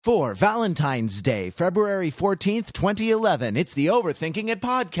For Valentine's Day, February 14th, 2011, it's the Overthinking It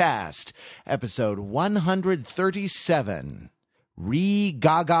podcast, episode 137,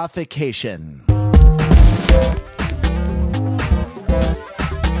 Re-Gagafication.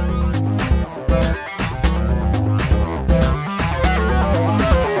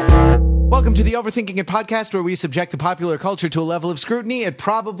 Welcome to the Overthinking It podcast, where we subject the popular culture to a level of scrutiny it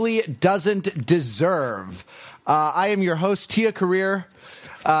probably doesn't deserve. I am your host, Tia Career.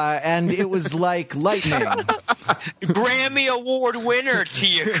 And it was like lightning. Grammy Award winner,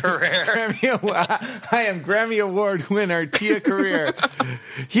 Tia Career. I am Grammy Award winner, Tia Career,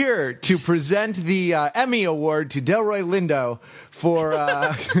 here to present the Emmy Award to Delroy Lindo for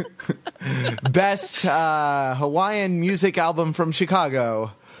Best Hawaiian Music Album from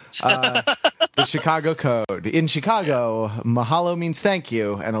Chicago. The Chicago Code. In Chicago, mahalo means thank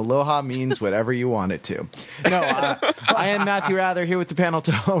you, and aloha means whatever you want it to. No, I am Matthew Rather, here with the panel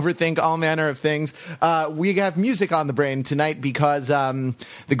to overthink all manner of things. We have music on the brain tonight because the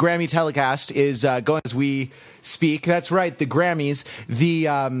Grammy telecast is going as we speak. That's right, the Grammys.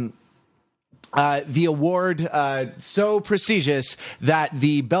 The award so prestigious that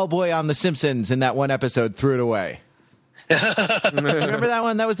the bellboy on The Simpsons in that one episode threw it away. Remember that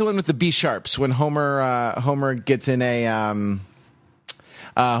one? That was the one with the B sharps when Homer gets in a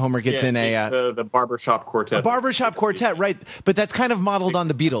the barbershop quartet. A barbershop quartet, right? But that's kind of modeled on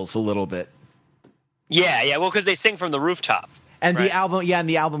the Beatles a little bit. Yeah. Well, because they sing from the rooftop. And right?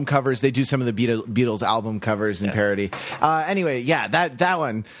 the album covers, they do some of the Beatles album covers and parody. Anyway, that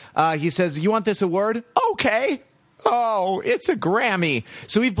one. He says, "You want this award? Okay." Oh, it's a Grammy.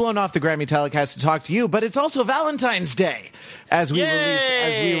 So we've blown off the Grammy telecast to talk to you, but it's also Valentine's Day as we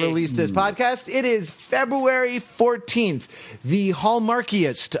release this podcast. It is February 14th, the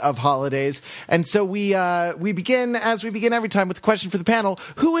hallmarkiest of holidays. And so we begin every time with a question for the panel.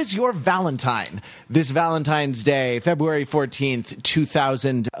 Who is your Valentine this Valentine's Day, February 14th,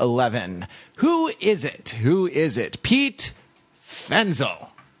 2011? Who is it? Pete Fenzel.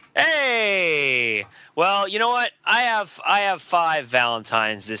 Hey! Well, you know what? I have 5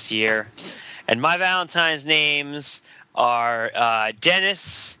 Valentines this year, and my Valentine's names are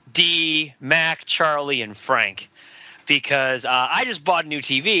Dennis, Dee, Mac, Charlie, and Frank. Because I just bought a new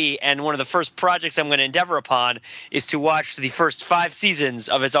TV, and one of the first projects I'm going to endeavor upon is to watch the first 5 seasons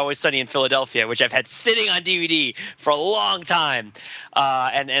of It's Always Sunny in Philadelphia, which I've had sitting on DVD for a long time,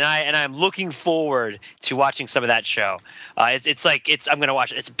 and I'm looking forward to watching some of that show. I'm going to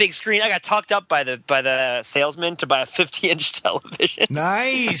watch it. It's a big screen. I got talked up by the salesman to buy a 50-inch television.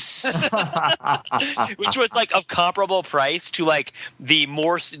 Nice, which was like of comparable price to like the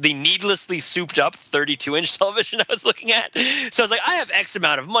needlessly souped up 32-inch television I was looking at. So I was like, I have X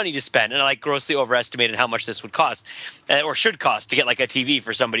amount of money to spend, and I like grossly overestimated how much this would cost, or should cost, to get like a TV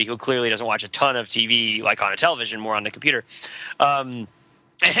for somebody who clearly doesn't watch a ton of TV like on a television, more on the computer. And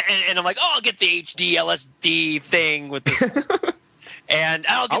I'm like, I'll get the HD LSD thing with this. And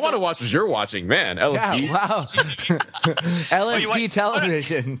I want to watch what you're watching, man. LSD. Yeah, wow. LSD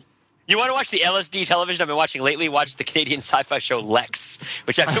television. You want to watch the LSD television I've been watching lately? Watch the Canadian sci-fi show Lex,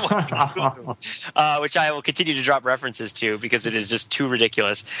 which I've been watching, which I will continue to drop references to because it is just too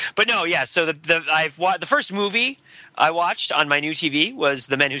ridiculous. But no, yeah. So the first movie I watched on my new TV was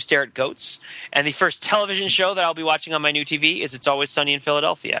The Men Who Stare at Goats, and the first television show that I'll be watching on my new TV is It's Always Sunny in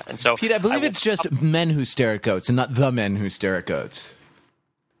Philadelphia. And so, Pete, I believe it's just Men Who Stare at Goats and not The Men Who Stare at Goats.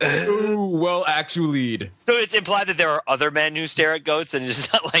 Ooh, well, actually. So it's implied that there are other men who stare at goats, and it's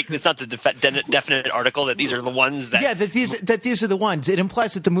not the definite article that these are the ones that. Yeah, that these are the ones. It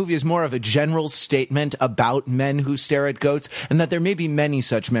implies that the movie is more of a general statement about men who stare at goats, and that there may be many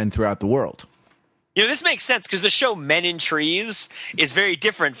such men throughout the world. You know, this makes sense because the show Men in Trees is very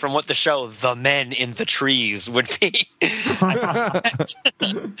different from what the show The Men in the Trees would be.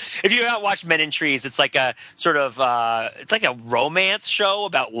 If you haven't watched Men in Trees, it's like a sort of it's like a romance show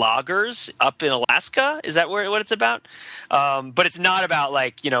about loggers up in Alaska. Is that what it's about? But it's not about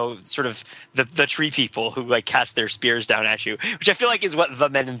like, you know, sort of the tree people who like cast their spears down at you, which I feel like is what The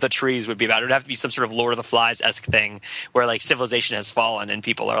Men in the Trees would be about. It would have to be some sort of Lord of the Flies-esque thing where like civilization has fallen and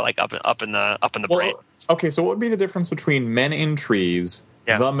people are like up in the brain. Okay, so what would be the difference between Men in Trees,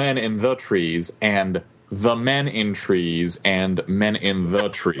 The Men in the Trees, and The Men in Trees and Men in the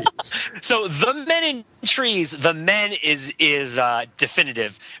Trees? So The Men in Trees, the men is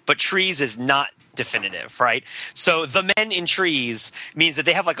definitive, but trees is not definitive, right? So the men in trees means that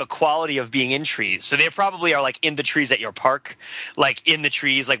they have like a quality of being in trees. So they probably are like in the trees at your park, like in the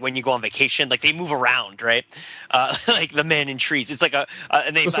trees, like when you go on vacation, like they move around, right? Like the men in trees. It's like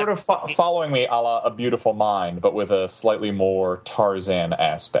and they so sort of following me a la A Beautiful Mind, but with a slightly more Tarzan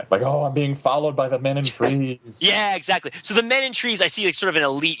aspect. Like, oh, I'm being followed by the men in trees. Yeah, exactly. So the men in trees, I see like sort of an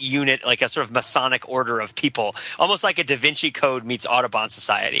elite unit, like a sort of Masonic order of people, almost like a Da Vinci Code meets Audubon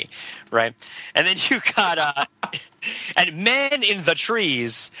Society, right? And then you got and Men in the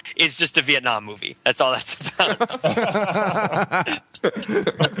Trees is just a Vietnam movie. That's all that's about.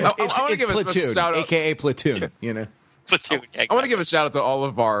 It's Platoon, a.k.a. Platoon, you know. Platoon, yeah, exactly. I want to give a shout out to all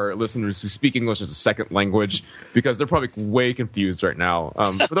of our listeners who speak English as a second language, because they're probably way confused right now.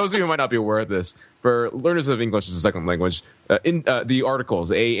 For those of you who might not be aware of this, for learners of English as a second language, the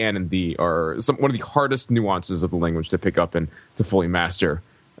articles A, N, and D are one of the hardest nuances of the language to pick up and to fully master.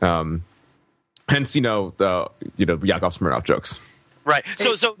 Hence, Yakov Smirnoff jokes. Right.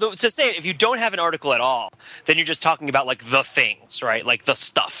 So to say it, if you don't have an article at all, then you're just talking about like the things, right? Like the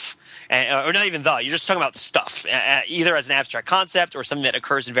stuff. Or not even you're just talking about stuff, either as an abstract concept or something that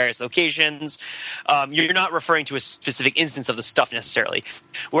occurs in various locations. You're not referring to a specific instance of the stuff necessarily.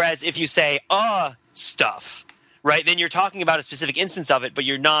 Whereas if you say stuff, right, then you're talking about a specific instance of it, but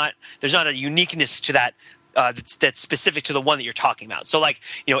there's not a uniqueness to that that's specific to the one that you're talking about. So like,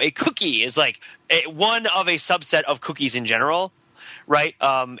 a cookie is like one of a subset of cookies in general. Right.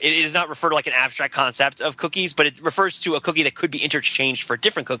 It is not referred to like an abstract concept of cookies, but it refers to a cookie that could be interchanged for a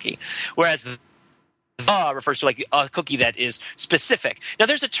different cookie. Whereas the refers to like a cookie that is specific. Now,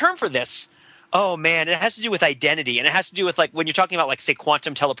 there's a term for this. Oh, man, it has to do with identity. And it has to do with like when you're talking about like, say,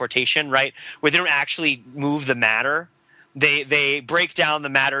 quantum teleportation, right, where they don't actually move the matter. They break down the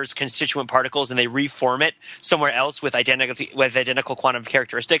matter's constituent particles and they reform it somewhere else with identical quantum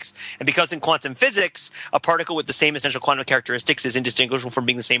characteristics. And because in quantum physics, a particle with the same essential quantum characteristics is indistinguishable from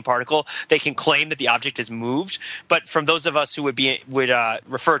being the same particle, they can claim that the object is moved. But from those of us who would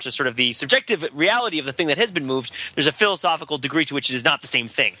refer to sort of the subjective reality of the thing that has been moved, there's a philosophical degree to which it is not the same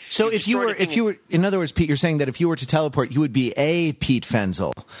thing. So if you were, in other words, Pete, you're saying that if you were to teleport, you would be a Pete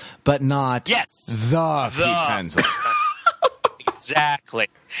Fenzel, but not the Pete Fenzel. Exactly.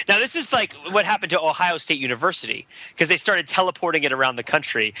 Now, this is like what happened to Ohio State University, because they started teleporting it around the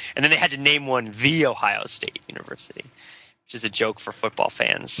country, and then they had to name one the Ohio State University, which is a joke for football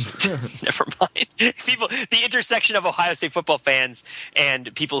fans. Never mind. The intersection of Ohio State football fans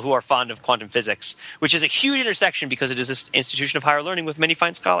and people who are fond of quantum physics, which is a huge intersection because it is an institution of higher learning with many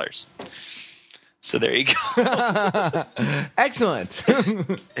fine scholars. So there you go. Excellent.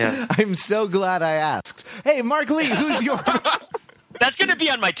 Yeah. I'm so glad I asked. Hey, Mark Lee, who's your... That's going to be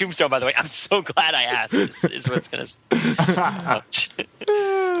on my tombstone, by the way. I'm so glad I asked, is what it's going to say.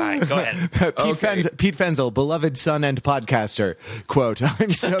 All right, go ahead. Pete Fenzel, beloved son and podcaster. Quote, I'm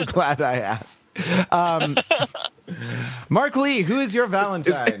so glad I asked. Mark Lee, who is your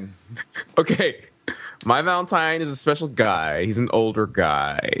Valentine? Okay, my Valentine is a special guy. He's an older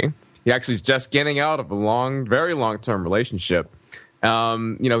guy. He actually is just getting out of a very long-term relationship. He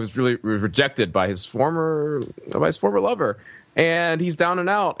was really rejected by his former lover. And he's down and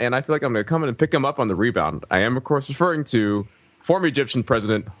out, and I feel like I'm going to come in and pick him up on the rebound. I am, of course, referring to former Egyptian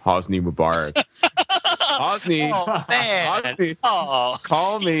President Hosni Mubarak. Hosni. Oh, man. Hosni. Oh.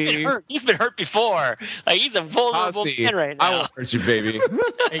 Call me. He's been hurt before. Like, he's a vulnerable man right now. I won't hurt you, baby.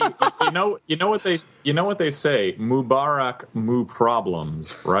 Hey, you know what they say? Mubarak, mu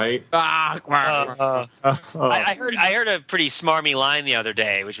problems, right? I heard a pretty smarmy line the other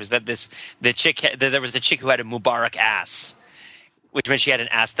day, which was that there was a chick who had a Mubarak ass, which meant she had an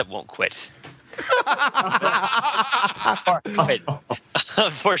ass that won't quit.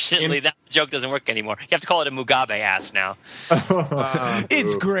 Unfortunately, that joke doesn't work anymore. You have to call it a Mugabe ass now.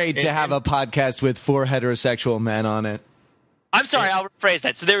 It's great to have a podcast with 4 heterosexual men on it. I'm sorry, I'll rephrase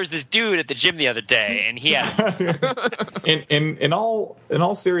that. So there was this dude at the gym the other day, and he had in all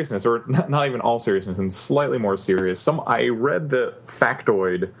seriousness, or not even all seriousness, and slightly more serious. I read the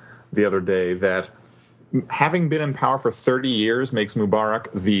factoid the other day that having been in power for 30 years makes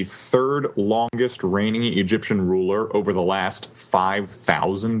Mubarak the 3rd longest reigning Egyptian ruler over the last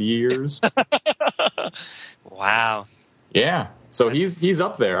 5,000 years. Wow. Yeah. So he's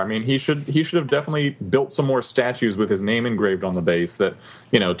up there. I mean, he should have definitely built some more statues with his name engraved on the base that,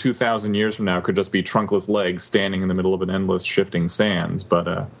 2,000 years from now could just be trunkless legs standing in the middle of an endless shifting sands.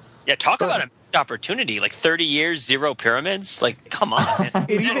 But yeah, talk about a missed opportunity. Like 30 years, 0 pyramids. Like, come on. Man.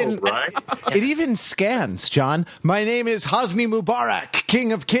 It even scans, John. My name is Hosni Mubarak,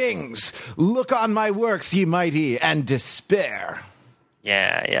 King of Kings. Look on my works, ye mighty, and despair.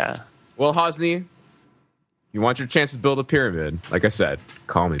 Yeah. Well, Hosni, You want your chance to build a pyramid? Like I said,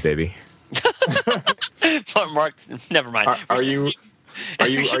 call me, baby. But Mark, never mind. Are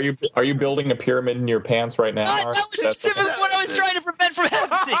you building a pyramid in your pants right now? That Mark? was specifically what I was trying to prevent from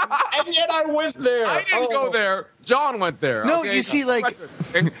happening. And yet I went there. I didn't go there. John went there. No, okay? you see, like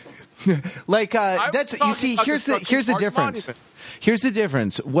that's you see. Here's the difference. Here's the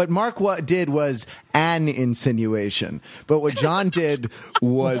difference. What Mark did was an insinuation, but what John did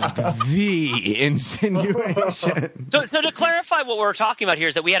was the insinuation. So to clarify what we're talking about here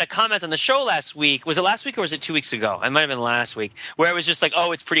is that we had a comment on the show last week. Was it last week or was it 2 weeks ago? It might have been last week, where it was just like,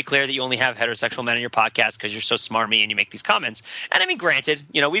 oh, it's pretty clear that you only have heterosexual men on your podcast because you're so smarmy and you make these comments. And I mean, granted,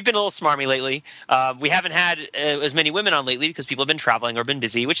 we've been a little smarmy lately. We haven't had as many women on lately because people have been traveling or been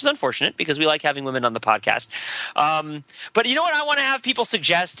busy, which is unfortunate because we like having women on the podcast. But you know what I want to have people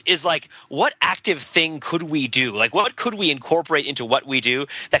suggest is like, what active thing could we do? Like, what could we incorporate into what we do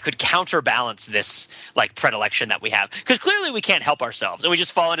that could counterbalance this like predilection that we have? Because clearly we can't help ourselves, and we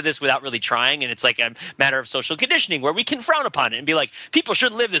just fall into this without really trying. And it's like a matter of social conditioning where we can frown upon it and be like, people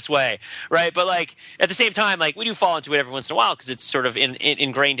shouldn't live this way, right? But like at the same time, like we do fall into it every once in a while because it's sort of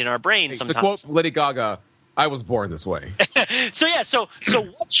ingrained in our brain. Sometimes. To quote Lady Gaga, I was born this way. So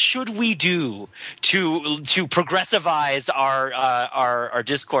what should we do to progressivize our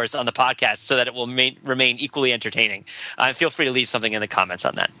discourse on the podcast so that it will remain equally entertaining? Feel free to leave something in the comments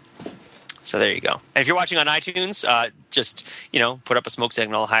on that. So there you go. And if you're watching on iTunes, just put up a smoke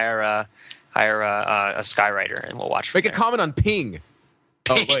signal, hire a skywriter, and we'll watch. Make a comment on ping.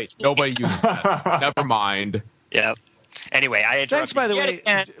 Oh wait, nobody uses that. Never mind. Yeah. Anyway, I interrupted. Thanks, by the way,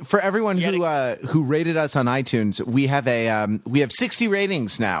 for everyone who rated us on iTunes. We have 60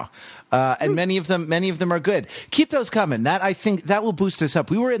 ratings now, and many of them are good. Keep those coming. I think that will boost us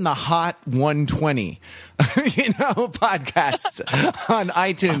up. We were in the hot 120, podcasts on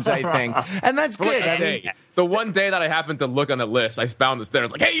iTunes, I think, and that's good. The one day that I happened to look on the list, I found this there. I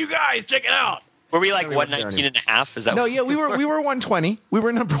was like, "Hey, you guys, check it out." Were we like 119 and a half? Is that? No, yeah, we were 120. We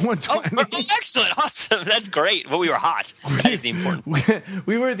were number 120. Oh, excellent, awesome, that's great. Well, we were hot. That is the important.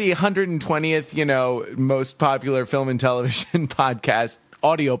 We were the 120th, most popular film and television podcast,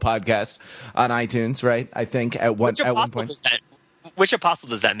 audio podcast on iTunes, right? I think at one point. Which apostle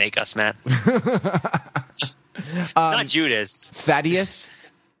does that make us, Matt? It's not Judas. Thaddeus.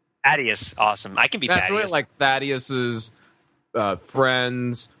 Awesome. I can be. That's Thaddeus. really like Thaddeus's No,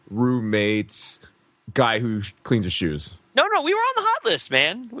 friends. Roommates, guy who cleans his shoes. we were on the hot list,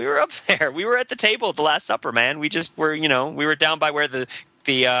 man. We were up there. We were at the table at the Last Supper, man. We just were, we were down by where the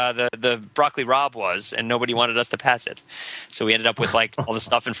broccoli Rob was, and nobody wanted us to pass it. So we ended up with like all the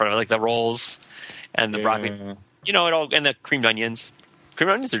stuff in front of it, like the rolls and the broccoli, it all, and the creamed onions.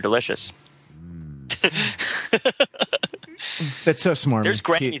 Creamed onions are delicious. That's so smart. There's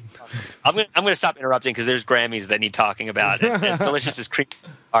Grammys. I'm going to stop interrupting because there's Grammys that need talking about. And as delicious as cream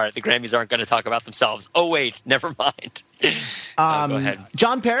are, the Grammys aren't going to talk about themselves. Oh wait, never mind. Go ahead.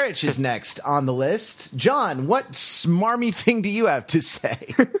 John Parrish is next on the list. John, what smarmy thing do you have to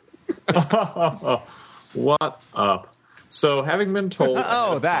say? What up? So, having been told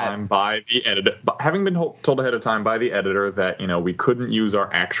by the editor, told ahead of time by the editor that we couldn't use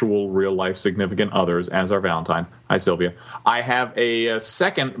our actual real life significant others as our Valentines. Hi, Sylvia. I have a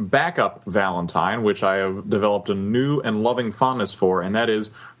second backup Valentine, which I have developed a new and loving fondness for, and that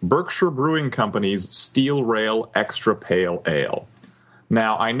is Berkshire Brewing Company's Steel Rail Extra Pale Ale.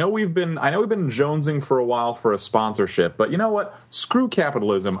 Now, I know we've been jonesing for a while for a sponsorship, but you know what? Screw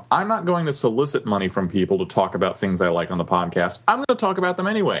capitalism. I'm not going to solicit money from people to talk about things I like on the podcast. I'm going to talk about them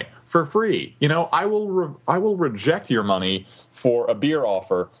anyway, for free. I will reject your money for a beer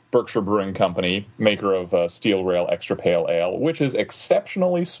offer. Berkshire Brewing Company, maker of Steel Rail Extra Pale Ale, which is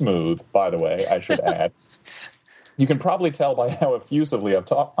exceptionally smooth, by the way, I should add. You can probably tell by how effusively I'm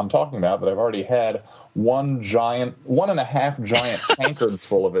talking about that I've already had 1.5 giant tankards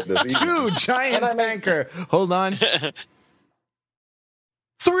full of it this evening. 2 giant tanker. Hold on.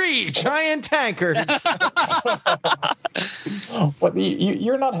 3 giant tankards. But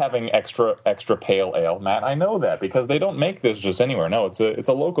you're not having extra pale ale, Matt. I know that because they don't make this just anywhere. No, it's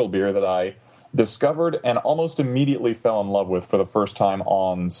a local beer that I discovered and almost immediately fell in love with for the first time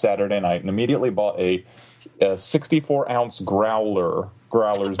on Saturday night, and immediately bought a 64-ounce growler.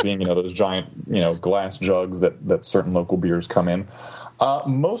 Growlers being, those giant, glass jugs that certain local beers come in.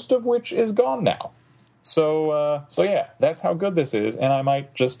 Most of which is gone now. So yeah, that's how good this is, and I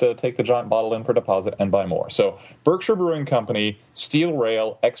might just take the giant bottle in for deposit and buy more. So Berkshire Brewing Company, Steel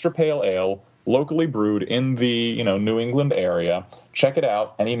Rail, Extra Pale Ale, locally brewed in the New England area. Check it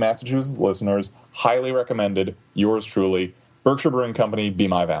out. Any Massachusetts listeners, highly recommended. Yours truly, Berkshire Brewing Company, be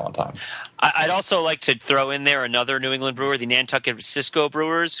my Valentine. I'd also like to throw in there another New England brewer, the Nantucket Cisco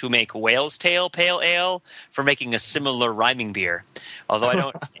Brewers, who make Whale's Tail Pale Ale, for making a similar rhyming beer. Although I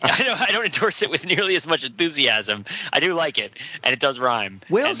don't, I don't endorse it with nearly as much enthusiasm. I do like it, and it does rhyme.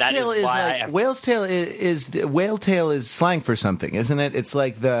 Whale's Tail is like Whale's Tail whale tail is slang for something, isn't it? It's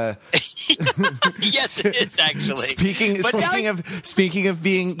like the yes, it is actually. Speaking of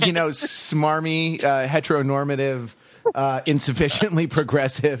being, smarmy, heteronormative. Insufficiently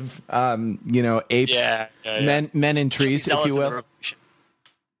progressive, apes, men in trees, if you will.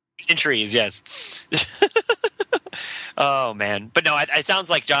 In trees, yes. Oh man, but no, it sounds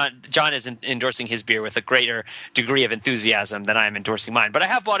like John is endorsing his beer with a greater degree of enthusiasm than I am endorsing mine. But I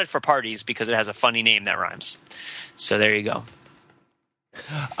have bought it for parties because it has a funny name that rhymes. So there you go.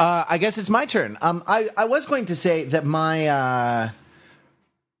 I guess it's my turn. I was going to say that my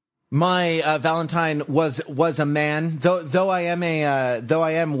Valentine was a man, though I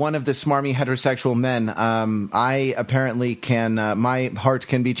am one of the smarmy heterosexual men. I apparently can my heart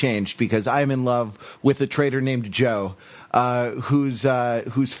can be changed because I am in love with a trader named Joe,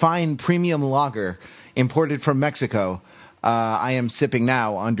 whose fine premium lager imported from Mexico. I am sipping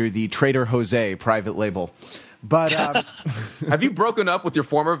now under the Trader Jose private label. But have you broken up with your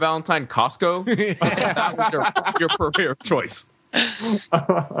former Valentine, Costco? That was your preferred choice.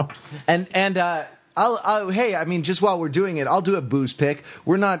 and hey, I mean, just while we're doing it, I'll do a booze pick.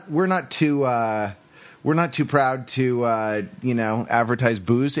 We're not too proud to advertise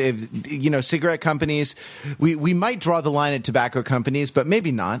booze. If cigarette companies, we might draw the line at tobacco companies, but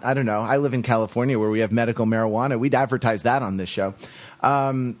maybe not. I don't know. I live in California where we have medical marijuana. We'd advertise that on this show.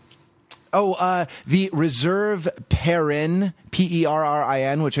 The Reserve Perrin,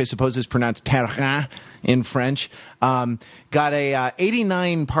 Perrin, which I suppose is pronounced Perrin in French, got a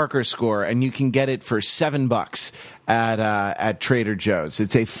 89 Parker score, and you can get it for $7 at Trader Joe's.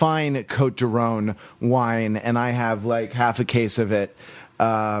 It's a fine Côte de Rhone wine, and I have like half a case of it,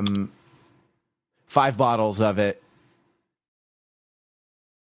 5 bottles of it,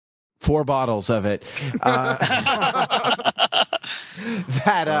 4 bottles of it.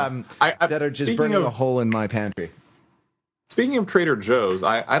 That are just burning a hole in my pantry. Speaking of Trader Joe's,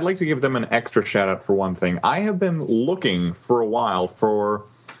 I'd like to give them an extra shout-out for one thing. I have been looking for a while for...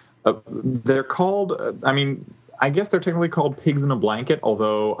 they're called... I guess they're technically called pigs in a blanket,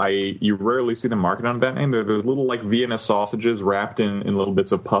 although you rarely see them marketed under that name. They're those little like Vienna sausages wrapped in little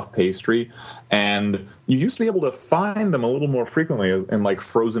bits of puff pastry. And you used to be able to find them a little more frequently in like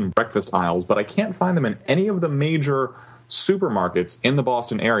frozen breakfast aisles, but I can't find them in any of the major supermarkets in the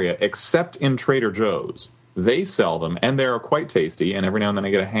Boston area except in Trader Joe's. They sell them, and they're quite tasty, and every now and then I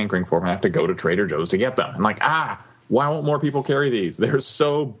get a hankering for them. I have to go to Trader Joe's to get them. I'm like, why won't more people carry these? They're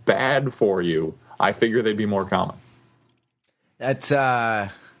so bad for you. I figure they'd be more common. That's,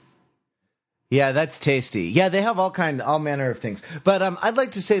 that's tasty. Yeah, they have all manner of things. But I'd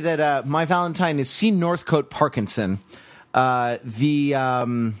like to say that my Valentine is C. Northcote Parkinson,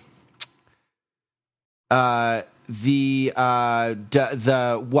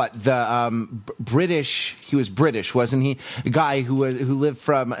 British. He was British, wasn't he? A guy who lived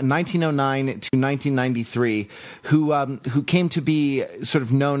from 1909 to 1993, who came to be sort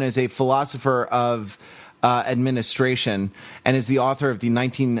of known as a philosopher of administration, and is the author of the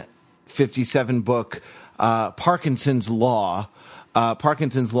 1957 book Parkinson's Law.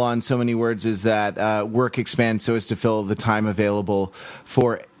 Parkinson's Law, in so many words, is that work expands so as to fill the time available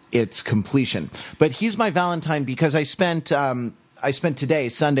for its completion. But he's my Valentine because I spent today,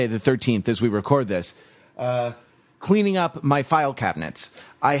 Sunday the 13th, as we record this, cleaning up my file cabinets.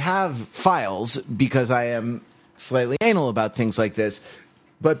 I have files because I am slightly anal about things like this.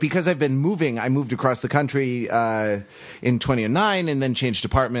 But because I've been moving, I moved across the country in 2009 and then changed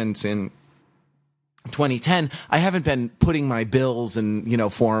apartments in 2010. I haven't been putting my bills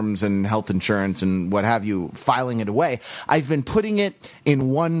and, forms and health insurance and what have you, filing it away. I've been putting it in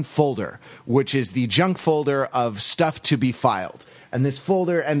one folder, which is the junk folder of stuff to be filed. And this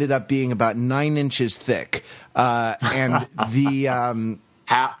folder ended up being about 9 inches thick. And the...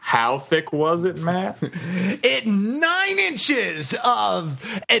 How thick was it, Matt? 9 inches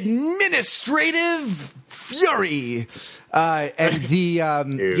of administrative fury. And the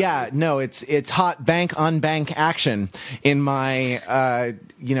it's hot bank unbank action in my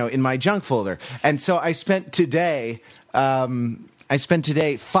in my junk folder. And so I spent today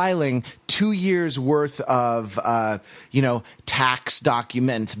filing 2 years worth of tax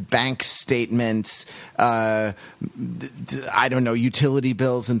documents, bank statements, utility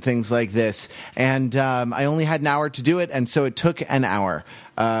bills and things like this. And I only had an hour to do it, and so it took an hour.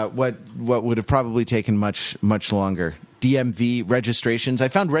 What would have probably taken much longer DMV registrations. I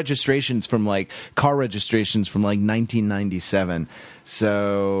found registrations from like car registrations from like 1997.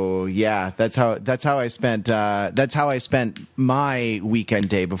 So yeah, that's how I spent my weekend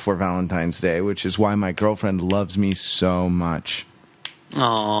day before Valentine's Day, which is why my girlfriend loves me so much.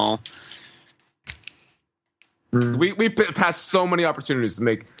 Oh, We passed so many opportunities to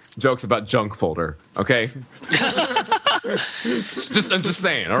make jokes about junk folder. Okay, I'm just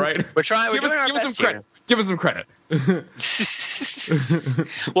saying. All right, we're trying. Give us some credit. Give us some credit.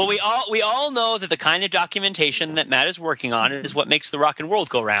 Well, we all know that the kind of documentation that Matt is working on is what makes the rock and world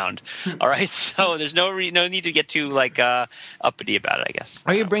go round. All right, so there's no need to get too like uppity about it, I guess.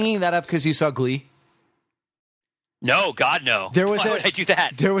 Are you bringing that up because you saw Glee? No, God, no. Why would I do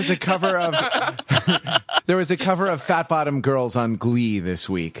that? There was a cover of Fat Bottom Girls on Glee this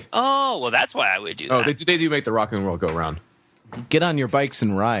week. Oh, well, that's why I would do that. Oh, they do make the rock and roll go round. Get on your bikes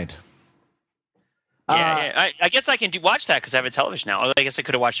and ride. Yeah. I guess I can watch that because I have a television now. I guess I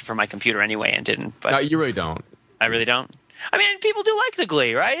could have watched it from my computer anyway and didn't. But No, you really don't. I really don't. I mean, people do like the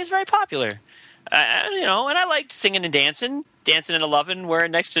Glee, right? It's very popular. And I liked singing and dancing and a lovin',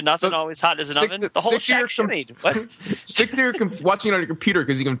 wearing next to nothing, always hot as an oven. The whole shack shimmied. What? Stick to your watching it on your computer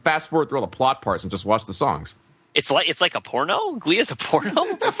because you can fast forward through all the plot parts and just watch the songs. It's like a porno. Glee is a porno.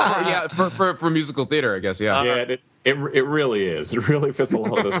 Yeah, for musical theater, I guess. Yeah. Yeah, it really is. It really fits a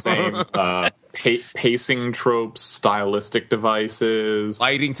lot of the same pacing tropes, stylistic devices,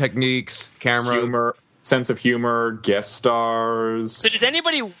 Lighting techniques, cameras. humor, sense of humor, guest stars. So does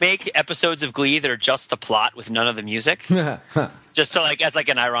anybody make episodes of Glee that are just the plot with none of the music? Just to as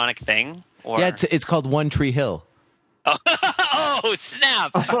an ironic thing? Or... Yeah, it's called One Tree Hill. Oh,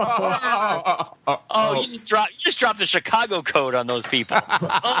 snap! You just dropped the Chicago code on those people.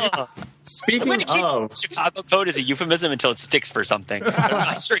 Speaking of Chicago code is a euphemism until it sticks for something. I'm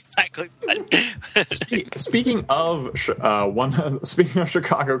not sure exactly what. speaking of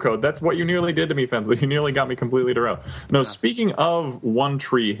Chicago code, that's what you nearly did to me, Fensley. You nearly got me completely derailed. No, speaking of One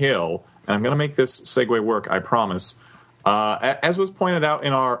Tree Hill, and I'm going to make this segue work, I promise. As was pointed out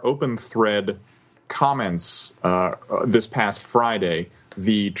in our open thread comments this past Friday,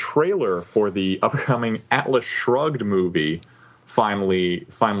 the trailer for the upcoming Atlas Shrugged movie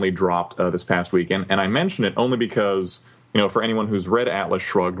finally dropped this past weekend, and I mention it only because for anyone who's read Atlas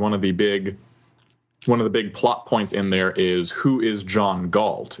Shrugged, one of the big plot points in there is who is John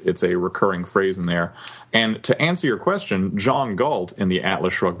Galt. It's a recurring phrase in there. And to answer your question, John Galt in the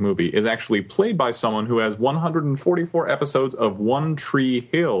Atlas Shrugged movie is actually played by someone who has 144 episodes of One Tree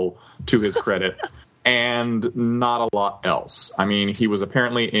Hill to his credit and not a lot else. I mean, he was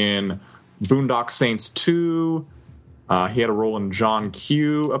apparently in Boondock Saints 2. He had a role in John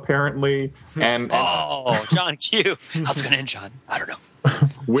Q, apparently. And John Q. How's it going to end, John? I don't know.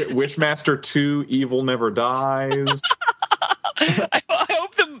 Wishmaster 2, Evil Never Dies. I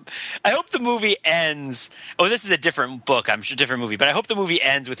hope the movie ends. Oh, this is a different book. I'm sure different movie, but I hope the movie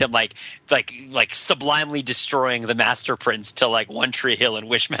ends with him like sublimely destroying the Master Prince to One Tree Hill and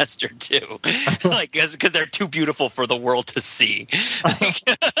Wishmaster 2, because they're too beautiful for the world to see.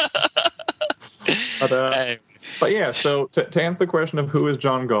 But yeah, so to answer the question of who is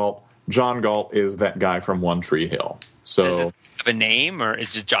John Galt is that guy from One Tree Hill. So does this have a name, or is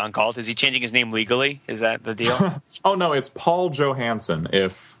it just John Galt? Is he changing his name legally? Is that the deal? Oh no, it's Paul Johansson.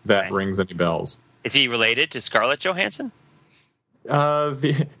 If that rings any bells. Is he related to Scarlett Johansson?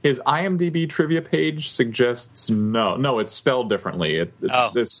 His IMDb trivia page suggests no. No, it's spelled differently.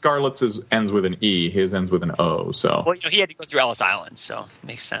 Scarlett's ends with an E. His ends with an O. So he had to go through Ellis Island, so it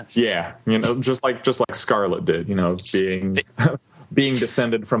makes sense. Yeah, just like Scarlett did. Being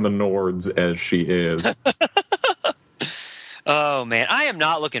descended from the Nords as she is. Oh man, I am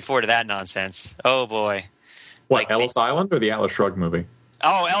not looking forward to that nonsense. Oh boy, Ellis Island or the Atlas Shrugged movie?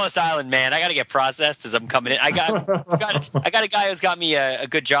 Oh, Ellis Island, man! I got to get processed as I'm coming in. I got a guy who's got me a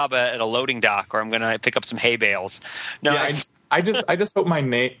good job at a loading dock, or I'm gonna pick up some hay bales. No, yeah, I just hope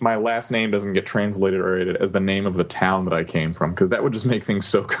my last name doesn't get translated as the name of the town that I came from, because that would just make things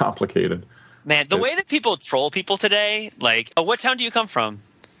so complicated. Man, the way that people troll people today, what town do you come from?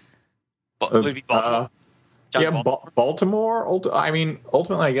 Would it be Baltimore? Baltimore. I mean,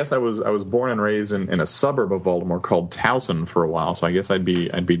 ultimately, I guess I was born and raised in a suburb of Baltimore called Towson for a while, so I guess I'd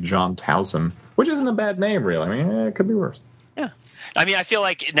be John Towson, which isn't a bad name, really. I mean, it could be worse. Yeah, I mean, I feel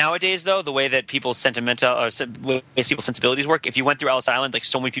like nowadays, though, the way that people's people's sensibilities work, if you went through Ellis Island,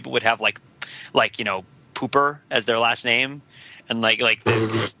 so many people would have Pooper as their last name, and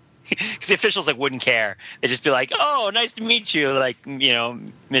because the officials wouldn't care. They'd just be like, "Oh, nice to meet you,"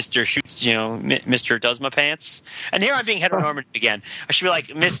 Mr. Shoots, Mr. Does My Pants. And here I'm being heteronormative again. I should be like,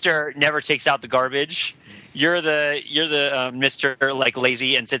 Mr. Never Takes Out the Garbage, you're the Mr. like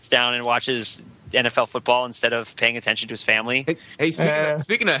lazy and sits down and watches NFL football instead of paying attention to his family. Hey,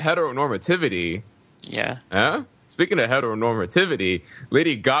 speaking of heteronormativity, Yeah. Speaking of heteronormativity,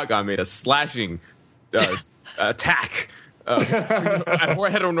 Lady Gaga made a slashing attack at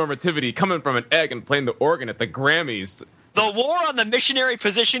heteronormativity coming from an egg and playing the organ at the Grammys. The war on the missionary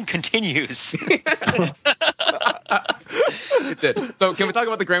position continues. It did. So can we talk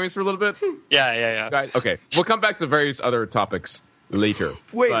about the Grammys for a little bit? Yeah. Guys, okay. We'll come back to various other topics later.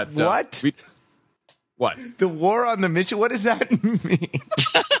 Wait, But, what? What? The war on the mission? What does that mean?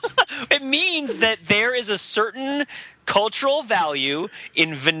 It means that there is a certain cultural value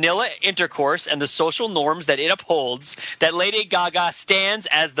in vanilla intercourse and the social norms that it upholds that Lady Gaga stands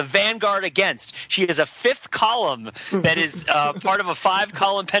as the vanguard against. She is a fifth column that is part of a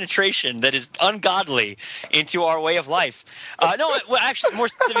 5-column penetration that is ungodly into our way of life. Actually, more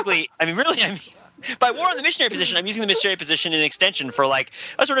specifically, by war on the missionary position, I'm using the missionary position in extension for like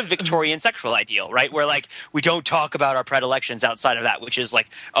a sort of Victorian sexual ideal, right? Where like we don't talk about our predilections outside of that, which is like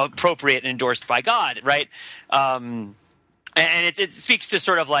appropriate and endorsed by God, right? And it speaks to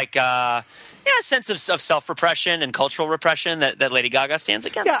sort of like a sense of self-repression and cultural repression that Lady Gaga stands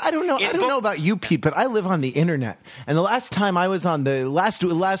against. Yeah, I don't know. I don't know about you, Pete, but I live on the internet. And the last time I was on the last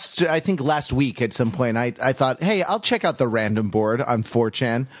week at some point, I thought, hey, I'll check out the random board on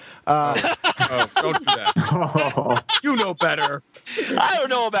 4chan. Don't do that. You know better. I don't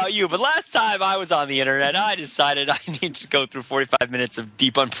know about you, but last time I was on the internet, I decided I need to go through 45 minutes of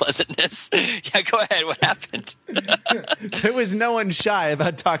deep unpleasantness. Yeah, go ahead. What happened? There was no one shy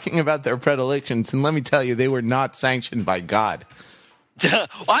about talking about their predilections, and let me tell you, they were not sanctioned by God.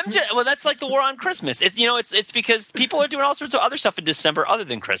 Well, that's like the war on Christmas. It's because people are doing all sorts of other stuff in December other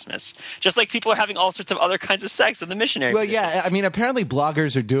than Christmas. Just like people are having all sorts of other kinds of sex in the missionary. Well, yeah, I mean, apparently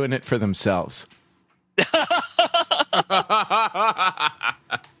bloggers are doing it for themselves.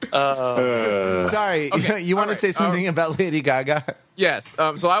 Sorry, Okay, you want to say something about Lady Gaga? Yes.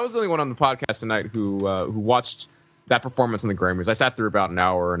 So I was the only one on the podcast tonight who watched that performance in the Grammys. I sat through about an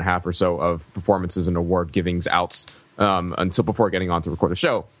hour and a half or so of performances and award givings outs until before getting on to record the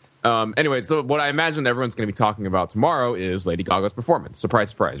show. Anyway, so what I imagine everyone's going to be talking about tomorrow is Lady Gaga's performance. Surprise,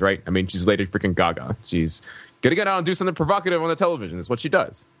 surprise, right? I mean, she's Lady freaking Gaga. She's going to get out and do something provocative on the television. It's what she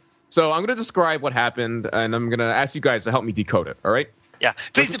does. So I'm going to describe what happened, and I'm going to ask you guys to help me decode it, all right? Yeah,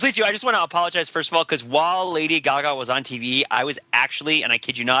 please do. I just want to apologize, first of all, because while Lady Gaga was on TV, I was actually, and I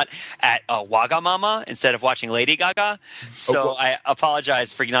kid you not, at Wagamama instead of watching Lady Gaga. So I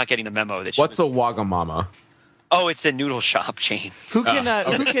apologize for not getting the memo. What's a Wagamama? Oh, it's a noodle shop chain. Who can?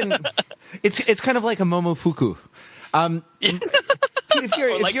 It's kind of like a Momofuku.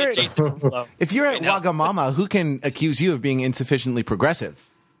 If you're at Wagamama, who can accuse you of being insufficiently progressive?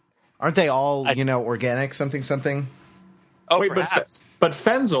 Aren't they all organic? Something. Oh, wait, perhaps. but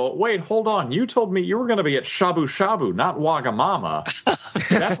Fenzel, wait, hold on. You told me you were going to be at Shabu Shabu, not Wagamama.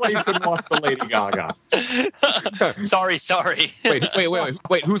 That's why you couldn't watch the Lady Gaga. Sorry.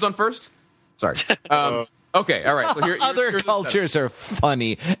 Wait. Who's on first? Sorry. Okay, all right. So Other cultures are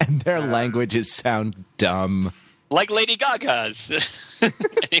funny, and their languages sound dumb. Like Lady Gaga's.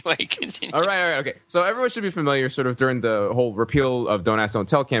 Anyway, continue. All right, okay. So everyone should be familiar sort of during the whole repeal of Don't Ask, Don't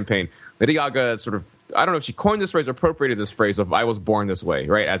Tell campaign. Lady Gaga sort of, I don't know if she coined this phrase or appropriated this phrase of I was born this way,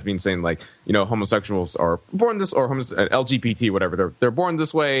 right? As being saying like, homosexuals are born this, or LGBT, whatever, they're born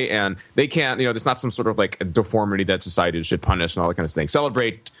this way, and they can't, there's not some sort of like a deformity that society should punish and all that kind of thing.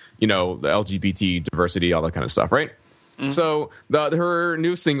 Celebrate, the LGBT diversity, all that kind of stuff, right? Mm-hmm. So her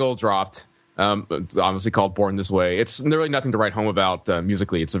new single dropped. Obviously called Born This Way. It's really nothing to write home about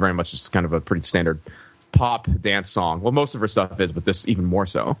musically. It's very much just kind of a pretty standard pop dance song. Well, most of her stuff is, but this even more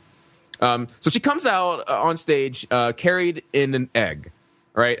so. So she comes out on stage carried in an egg,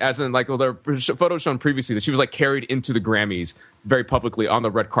 right? As in, like, there were photos shown previously that she was like carried into the Grammys very publicly on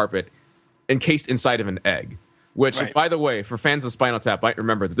the red carpet, encased inside of an egg. Which, right. By the way, for fans of Spinal Tap, might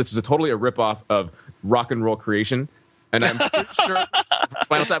remember that this is totally a ripoff of Rock and Roll Creation. And I'm pretty sure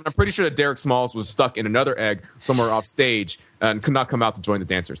Spinal Tap. I'm pretty sure that Derek Smalls was stuck in another egg somewhere off stage and could not come out to join the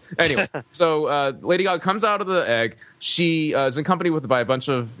dancers. Anyway, so Lady Gaga comes out of the egg. She is accompanied by a bunch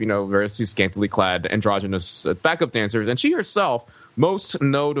of very scantily clad androgynous backup dancers, and she herself, most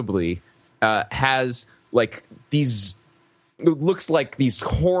notably, has like these. It looks like these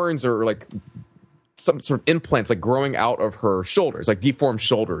horns or like some sort of implants like growing out of her shoulders, like deformed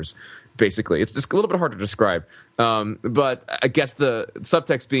shoulders. Basically, it's just a little bit hard to describe. But I guess the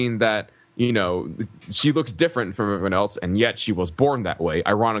subtext being that, she looks different from everyone else, and yet she was born that way.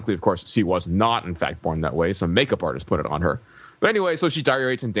 Ironically, of course, she was not, in fact, born that way. Some makeup artist put it on her. But anyway, so she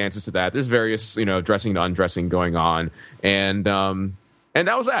gyrates and dances to that. There's various, dressing and undressing going on, and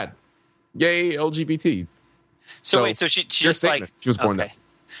that was that. Yay, LGBT. So wait, so she just like she was born there.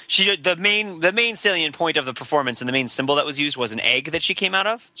 The main salient point of the performance and the main symbol that was used was an egg that she came out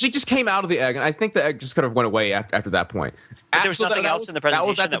of. She just came out of the egg, and I think the egg just kind of went away after that point. But there was nothing else in the presentation. That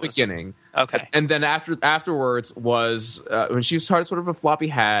was at the beginning. Okay, and then afterwards was when she started sort of a floppy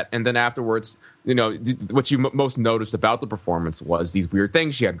hat, and then afterwards, what you most noticed about the performance was these weird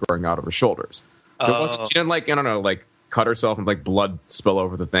things she had growing out of her shoulders. She didn't cut herself and blood spill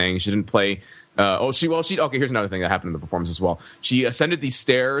over the thing. She didn't play. Okay, here's another thing that happened in the performance as well. She ascended these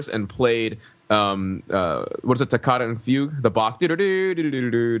stairs and played what is it, toccata and fugue, the Bach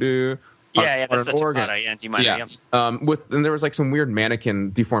do-do-do-do-do-do-do. That's the toccata, yeah, D minor. And there was some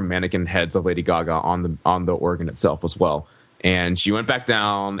weird deformed mannequin heads of Lady Gaga on the organ itself as well. And she went back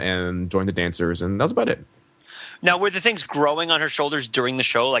down and joined the dancers, and that was about it. Now, were the things growing on her shoulders during the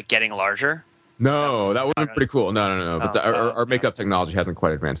show, getting larger? No, that would have been pretty cool. No. But our makeup technology hasn't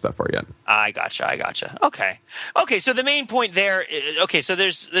quite advanced that far yet. I gotcha. Okay. So the main point there. So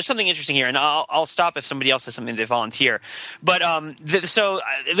there's something interesting here, and I'll stop if somebody else has something to volunteer. But so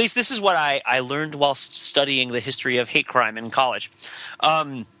at least this is what I learned while studying the history of hate crime in college.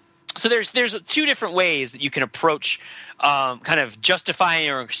 So there's two different ways that you can approach kind of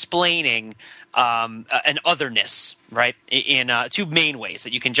justifying or explaining an otherness, right? In two main ways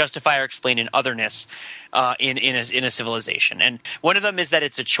that you can justify or explain an otherness in a civilization, and one of them is that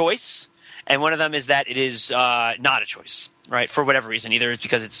it's a choice, and one of them is that it is not a choice, right? For whatever reason, either it's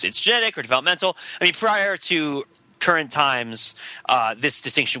because it's genetic or developmental. I mean, prior to current times, this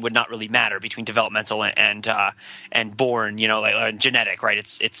distinction would not really matter between developmental and born, genetic, right?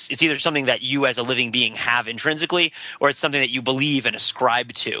 It's either something that you as a living being have intrinsically, or it's something that you believe and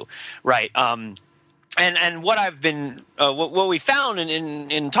ascribe to, right? And what I've been, what we found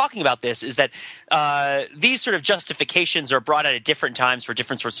in talking about this is that these sort of justifications are brought out at different times for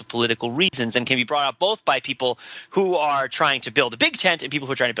different sorts of political reasons, and can be brought out both by people who are trying to build a big tent and people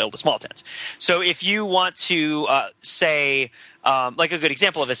who are trying to build a small tent. So if you want to say, a good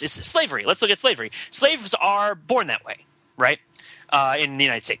example of this is slavery. Let's look at slavery. Slaves are born that way, right? In the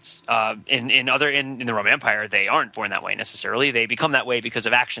United States, in the Roman Empire, they aren't born that way necessarily. They become that way because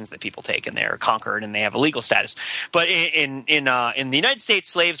of actions that people take, and they're conquered, and they have a legal status. But in the United States,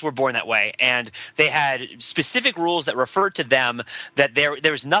 slaves were born that way, and they had specific rules that referred to them. That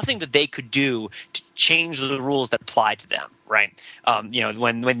there was nothing that they could do to change the rules that apply to them. Right.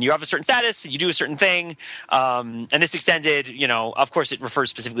 When you have a certain status, you do a certain thing. And this extended, of course, it refers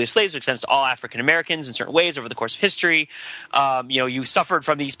specifically to slaves, but extends to all African Americans in certain ways over the course of history. You suffered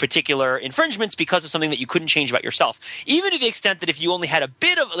from these particular infringements because of something that you couldn't change about yourself, even to the extent that if you only had a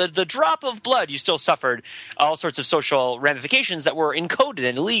bit of the drop of blood, you still suffered all sorts of social ramifications that were encoded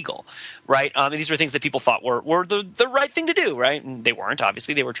and illegal. Right. And these were things that people thought were the right thing to do. Right. And they weren't.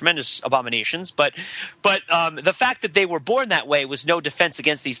 Obviously, they were tremendous abominations. But the fact that they were born that way was no defense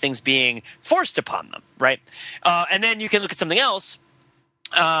against these things being forced upon them, right? And then you can look at something else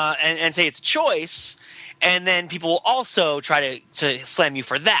and say it's a choice, and then people will also try to slam you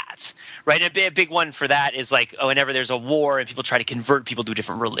for that, right? A big one for that is whenever there's a war and people try to convert people to a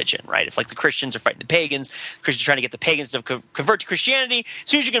different religion, right? If the Christians are fighting the pagans, Christians are trying to get the pagans to convert to Christianity. As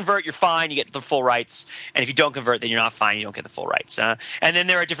soon as you convert, you're fine, you get the full rights. And if you don't convert, then you're not fine, you don't get the full rights. And then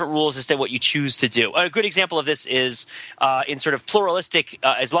there are different rules as to what you choose to do. A good example of this is in sort of pluralistic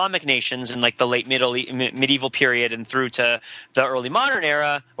Islamic nations in the late medieval period and through to the early modern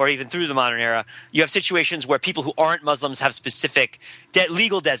era, or even through the modern era, you have situations where people who aren't Muslims have specific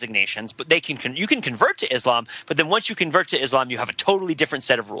legal designations, but you can convert to Islam, but then once you convert to Islam, you have a totally different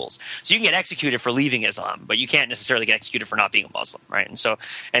set of rules. So you can get executed for leaving Islam, but you can't necessarily get executed for not being a Muslim, right?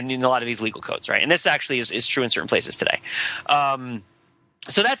 And in a lot of these legal codes, right? And this actually is true in certain places today.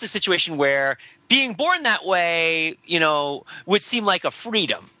 So that's a situation where being born that way, would seem like a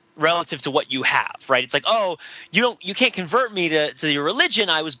freedom relative to what you have, right? It's you can't convert me to your religion.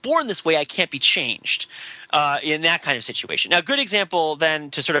 I was born this way. I can't be changed. In that kind of situation. Now, a good example then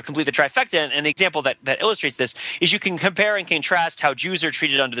to sort of complete the trifecta, and the example that illustrates this is you can compare and contrast how Jews are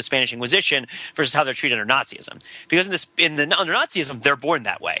treated under the Spanish Inquisition versus how they're treated under Nazism. Because under Nazism, they're born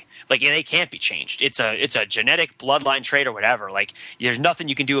that way. They can't be changed. It's a genetic bloodline trait or whatever. There's nothing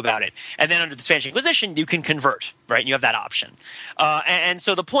you can do about it. And then under the Spanish Inquisition, you can convert, right? And you have that option. And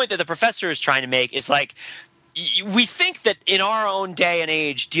so the point that the professor is trying to make is we think that in our own day and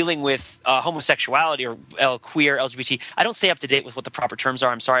age, dealing with homosexuality or queer, LGBT, I don't stay up to date with what the proper terms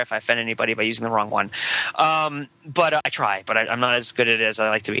are. I'm sorry if I offend anybody by using the wrong one. But I try, but I'm not as good at it as I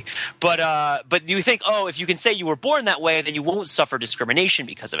like to be. But you think, if you can say you were born that way, then you won't suffer discrimination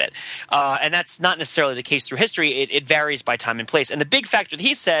because of it. And that's not necessarily the case through history. It varies by time and place. And the big factor that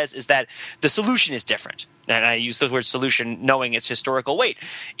he says is that the solution is different. And I use the word solution knowing its historical weight.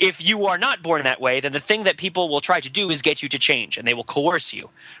 If you are not born that way, then the thing that people will try to do is get you to change, and they will coerce you,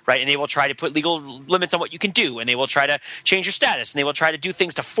 right? And they will try to put legal limits on what you can do, and they will try to change your status, and they will try to do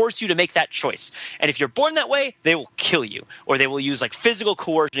things to force you to make that choice. And if you're born that way, they will kill you, or they will use like physical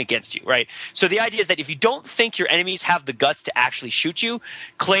coercion against you, right? So the idea is that if you don't think your enemies have the guts to actually shoot you,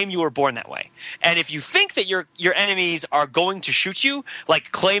 claim you were born that way. And if you think that your enemies are going to shoot you,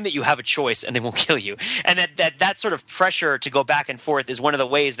 like claim that you have a choice and they won't kill you. And that sort of pressure to go back and forth is one of the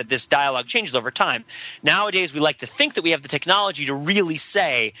ways that this dialogue changes over time. Nowadays, we like to think that we have the technology to really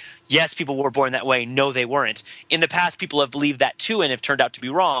say, yes, people were born that way. No, they weren't. In the past, people have believed that too and have turned out to be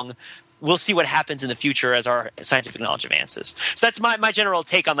wrong. We'll see what happens in the future as our scientific knowledge advances. So that's my general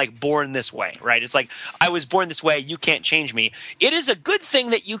take on like born this way, right? It's like, I was born this way, you can't change me. It is a good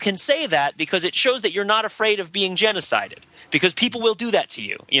thing that you can say that because it shows that you're not afraid of being genocided, because people will do that to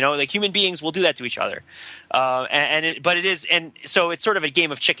you. You know, like human beings will do that to each other. So it's sort of a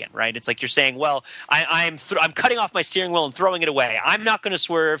game of chicken, right? It's like you're saying, well, I'm cutting off my steering wheel and throwing it away. I'm not going to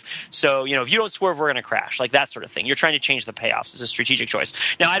swerve. So, you know, if you don't swerve, we're going to crash, like that sort of thing. You're trying to change the payoffs. It's a strategic choice.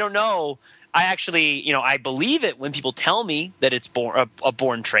 Now, I don't know. I actually, you know, I believe it when people tell me that it's a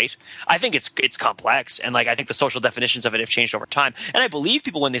born trait. I think it's complex, and like I think the social definitions of it have changed over time. And I believe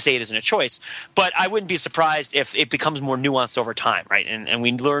people when they say it isn't a choice. But I wouldn't be surprised if it becomes more nuanced over time, right? And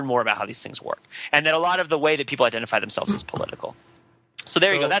we learn more about how these things work, and that a lot of the way that people identify themselves is political. So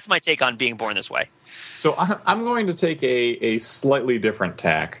there you go. That's my take on being born this way. So I'm going to take a slightly different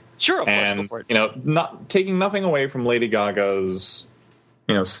tack. Sure, of course, go for it. You know, not taking nothing away from Lady Gaga's,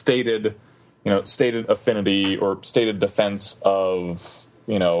 stated affinity or stated defense of,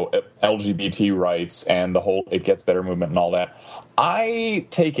 LGBT rights and the whole It Gets Better movement and all that. I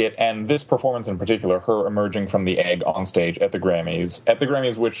take it, and this performance in particular, her emerging from the egg on stage at the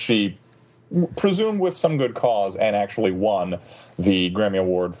Grammys, which she presumed with some good cause and actually won the Grammy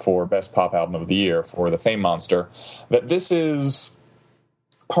Award for Best Pop Album of the Year for The Fame Monster, that this is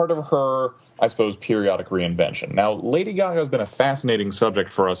part of her, I suppose, periodic reinvention. Now, Lady Gaga has been a fascinating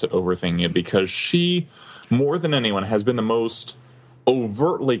subject for us at Overthinking It because she, more than anyone, has been the most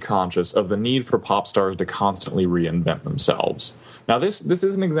overtly conscious of the need for pop stars to constantly reinvent themselves. Now, this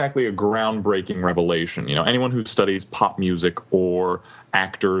isn't exactly a groundbreaking revelation. Anyone who studies pop music or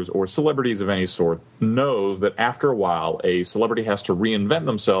actors or celebrities of any sort knows that after a while, a celebrity has to reinvent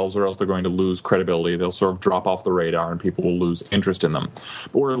themselves or else they're going to lose credibility. They'll sort of drop off the radar and people will lose interest in them.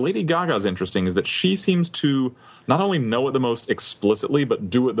 But where Lady Gaga's interesting is that she seems to not only know it the most explicitly, but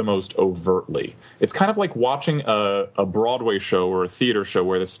do it the most overtly. It's kind of like watching a Broadway show or a theater show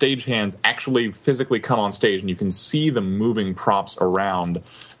where the stagehands actually physically come on stage and you can see them moving props around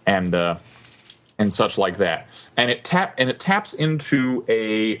and such like that. And it taps into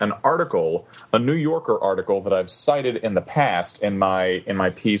an article, a New Yorker article that I've cited in the past in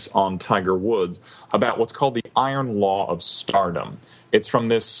my piece on Tiger Woods about what's called the Iron Law of Stardom. It's from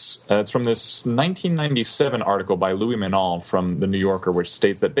this 1997 article by Louis Menal from the New Yorker, which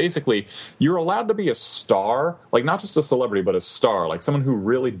states that basically you're allowed to be a star, like not just a celebrity, but a star, like someone who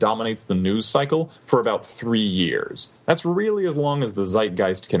really dominates the news cycle for about 3 years. That's really as long as the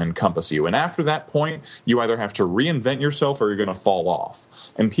zeitgeist can encompass you. And after that point, you either have to reinvent yourself or you're going to fall off.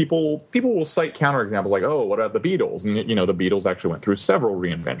 And people will cite counterexamples like, oh, what about the Beatles? And, the Beatles actually went through several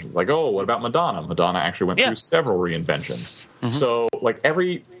reinventions. Like, oh, what about Madonna? Madonna actually went through several reinventions. Mm-hmm. So, like,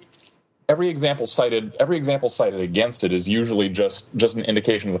 every example cited against it is usually just an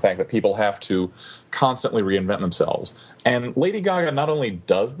indication of the fact that people have to constantly reinvent themselves. And Lady Gaga not only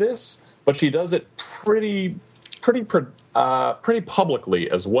does this, but she does it pretty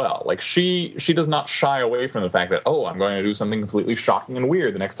publicly as well. Like she does not shy away from the fact that, oh, I'm going to do something completely shocking and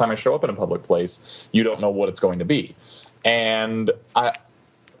weird the next time I show up in a public place. You don't know what it's going to be. And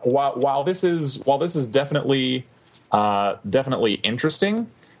while this is definitely interesting,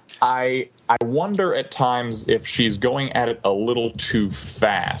 I wonder at times if she's going at it a little too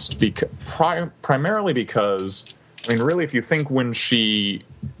fast. Primarily because, really, if you think when she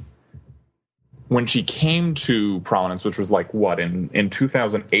came to prominence, which was like what in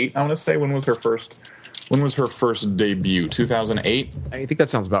 2008, I want to say, when was her first debut? 2008. I think that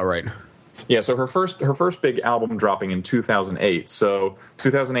sounds about right. Yeah, so her first big album dropping in 2008. So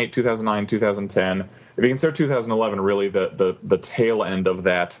 2008, 2009, 2010. If you consider 2011 really the tail end of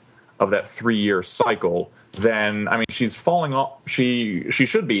that 3-year cycle, then I mean she's falling off. She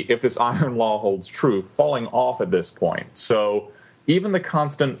should be, if this iron law holds true, falling off at this point. So even the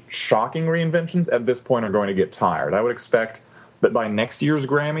constant shocking reinventions at this point are going to get tired. I would expect that by next year's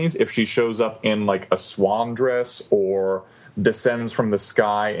Grammys, if she shows up in like a swan dress or descends from the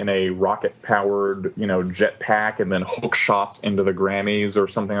sky in a rocket-powered, jetpack and then hook shots into the Grammys or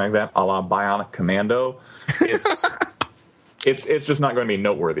something like that, a la Bionic Commando, it's just not going to be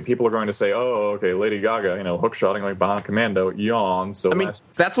noteworthy. People are going to say, "Oh, okay, Lady Gaga, hook-shotting like Bionic Commando, yawn." So I mean,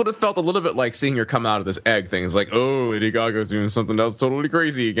 that's what it felt a little bit like seeing her come out of this egg thing. It's like, oh, Lady Gaga's doing something else totally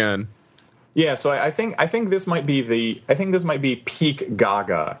crazy again. Yeah, so I think this might be peak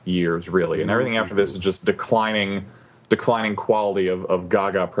Gaga years really, and everything after this is just declining quality of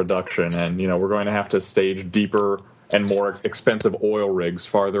Gaga production, and we're going to have to stage deeper and more expensive oil rigs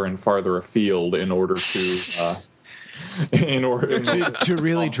farther and farther afield in order to to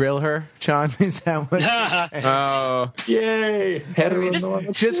really drill her, John. Is that what? Yay!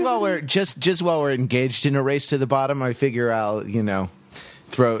 Just while we're engaged in a race to the bottom, I figure I'll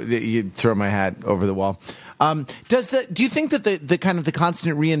throw my hat over the wall. Do you think that the kind of the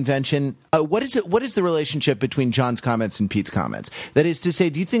constant reinvention? What is the relationship between John's comments and Pete's comments? That is to say,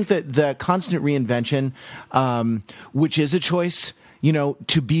 do you think that the constant reinvention, which is a choice,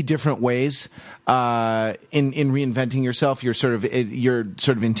 to be different ways in reinventing yourself, you're sort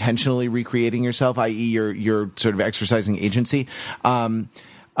of intentionally recreating yourself, i.e., you're sort of exercising agency. Do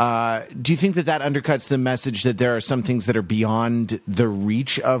you think that undercuts the message that there are some things that are beyond the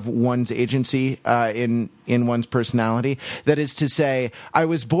reach of one's agency in one's personality? That is to say, I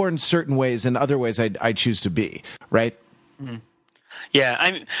was born certain ways, and other ways I choose to be. Right? Mm-hmm. Yeah,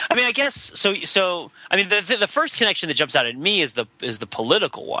 I mean, I guess so. I mean, the first connection that jumps out at me is the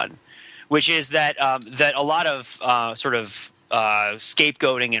political one, which is that that a lot of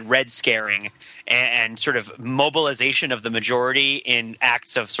scapegoating and red scaring and sort of mobilization of the majority in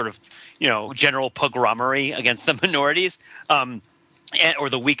acts of sort of general pogromery against the minorities. Or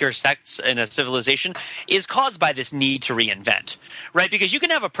the weaker sects in a civilization is caused by this need to reinvent, right? Because you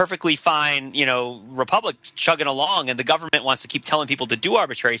can have a perfectly fine, republic chugging along and the government wants to keep telling people to do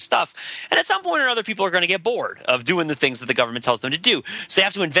arbitrary stuff. And at some point or another, people are going to get bored of doing the things that the government tells them to do. So they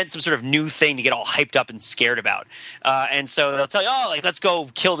have to invent some sort of new thing to get all hyped up and scared about. And so they'll tell you, let's go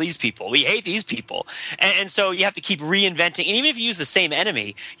kill these people. We hate these people. And so you have to keep reinventing. And even if you use the same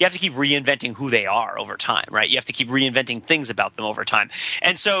enemy, you have to keep reinventing who they are over time, right? You have to keep reinventing things about them over time.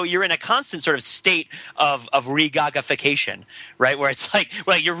 And so you're in a constant sort of state of re-Gagafication, right? Where it's like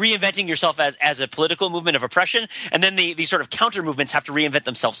you're reinventing yourself as a political movement of oppression, and then the sort of counter movements have to reinvent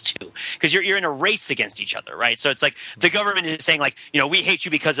themselves too, because you're in a race against each other, right? So it's like the government is saying we hate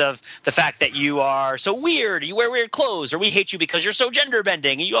you because of the fact that you are so weird, you wear weird clothes, or we hate you because you're so gender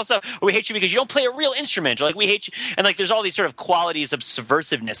bending, and or we hate you because you don't play a real instrument, or we hate you, and there's all these sort of qualities of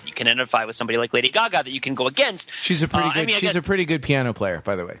subversiveness that you can identify with somebody like Lady Gaga that you can go against. She's a pretty good piano player,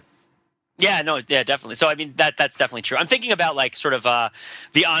 by the way. Yeah, no, yeah, definitely. So, I mean, that's definitely true. I'm thinking about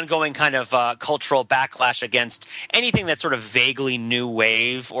the ongoing kind of cultural backlash against anything that's sort of vaguely new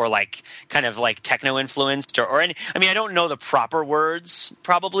wave or kind of techno influenced or any. I mean, I don't know the proper words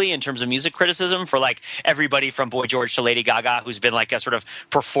probably in terms of music criticism for everybody from Boy George to Lady Gaga, who's been a sort of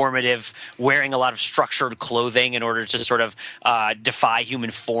performative, wearing a lot of structured clothing in order to sort of defy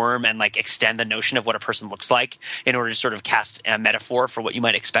human form and extend the notion of what a person looks like in order to sort of cast a metaphor for what you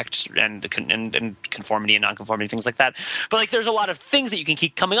might expect and conformity and nonconformity, things like that. But there's a lot of things that you can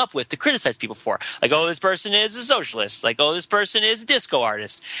keep coming up with to criticize people for. This person is a socialist. This person is a disco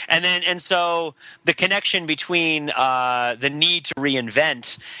artist. And so the connection between the need to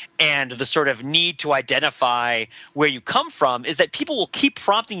reinvent and the sort of need to identify where you come from is that people will keep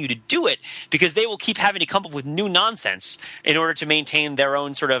prompting you to do it because they will keep having to come up with new nonsense in order to maintain their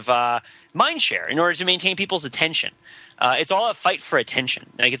own sort of mind share, in order to maintain people's attention. It's all a fight for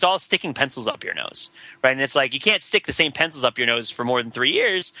attention. It's all sticking pencils up your nose, right? And it's you can't stick the same pencils up your nose for more than 3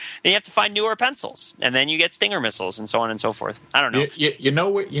 years. Then you have to find newer pencils, and then you get Stinger missiles and so on and so forth. I don't know. You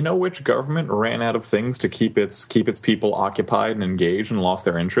know which government ran out of things to keep its people occupied and engaged and lost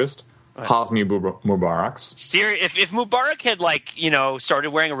their interest? Hosni Mubarak's. If Mubarak had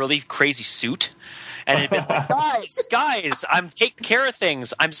started wearing a really crazy suit. And it'd been guys, I'm taking care of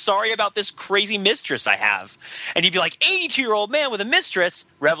things. I'm sorry about this crazy mistress I have. And you'd be 82-year-old man with a mistress,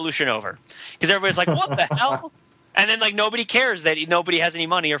 revolution over. Because everybody's what the hell? And then nobody cares that nobody has any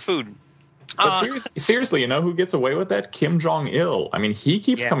money or food. But seriously, you know who gets away with that? Kim Jong-il. I mean, he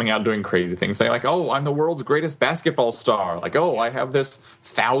keeps coming out doing crazy things, saying like, "Oh, I'm the world's greatest basketball star." Like, "Oh, I have this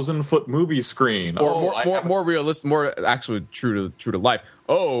 1,000-foot movie screen." Or more realistic, more actually true to life.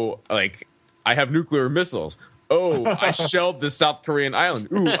 Oh, like I have nuclear missiles. Oh, I shelled this South Korean island.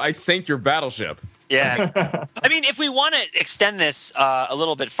 Ooh, I sank your battleship. Yeah, I mean, if we want to extend this a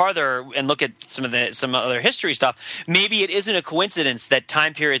little bit farther and look at some other history stuff, maybe it isn't a coincidence that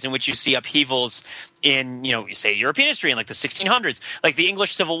time periods in which you see upheavals in, you say European history in like the 1600s, like the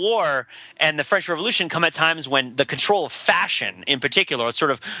English Civil War and the French Revolution come at times when the control of fashion in particular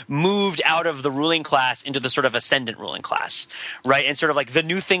sort of moved out of the ruling class into the sort of ascendant ruling class, right? And sort of like the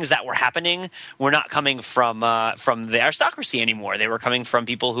new things that were happening were not coming from the aristocracy anymore. They were coming from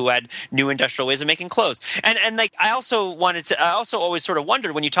people who had new industrial ways of making clothes. And like I also always sort of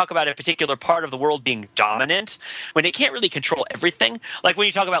wondered when you talk about a particular part of the world being dominant, when they can't really control everything, like when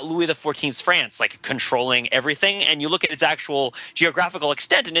you talk about Louis XIV's France, like controlling everything, and you look at its actual geographical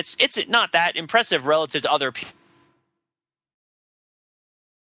extent, and it's not that impressive relative to other people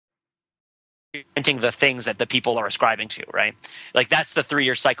inventing the things that the people are ascribing to, right? Like that's the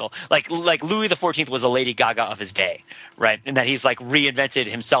 3-year cycle. Like Louis XIV was a Lady Gaga of his day, right? And that he's like reinvented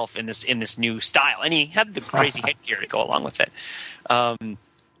himself in this new style, and he had the crazy headgear to go along with it.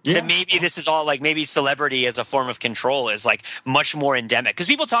 That maybe this is all like maybe celebrity as a form of control is like much more endemic, because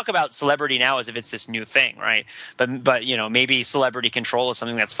people talk about celebrity now as if it's this new thing, right? But maybe celebrity control is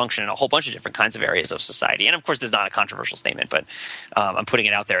something that's functioning in a whole bunch of different kinds of areas of society. And of course, there's not a controversial statement, but I'm putting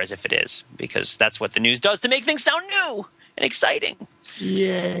it out there as if it is, because that's what the news does to make things sound new and exciting.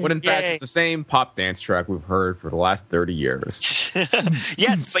 Yeah. When in fact, it's the same pop dance track we've heard for the last 30 years.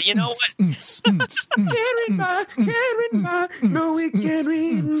 Yes, but you know what? No, we can't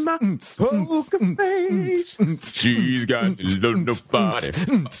read my poker face. She's got nobody.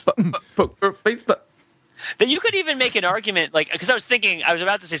 Poker face, but. That you could even make an argument, like, because I was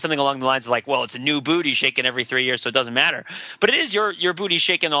about to say something along the lines of like, well, it's a new booty shaken every 3 years, so it doesn't matter. But it is your booty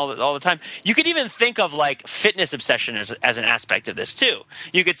shaken all the time. You could even think of like fitness obsession as an aspect of this too.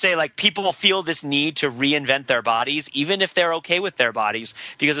 You could say like people feel this need to reinvent their bodies, even if they're okay with their bodies,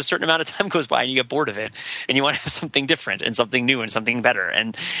 because a certain amount of time goes by and you get bored of it, and you want to have something different and something new and something better.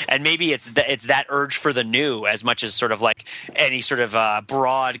 And maybe it's that urge for the new as much as sort of like any sort of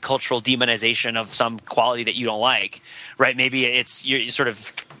broad cultural demonization of some quality that you don't like, right? Maybe it's your sort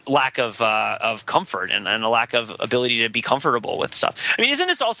of lack of comfort and a lack of ability to be comfortable with stuff. I mean, isn't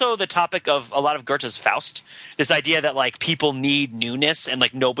this also the topic of a lot of Goethe's Faust? This idea that like people need newness and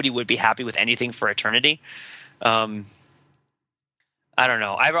like nobody would be happy with anything for eternity. I don't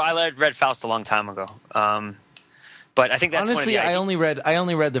know. I read Faust a long time ago. But I think that's honestly, I only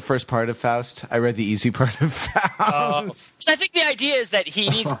read the first part of Faust. I read the easy part of Faust. I think the idea is that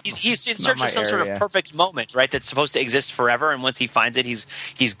he's in search of some sort of perfect moment, right? That's supposed to exist forever, and once he finds it, he's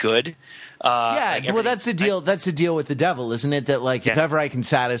good. Well, that's the deal. That's the deal with the devil, isn't it? That like if ever I can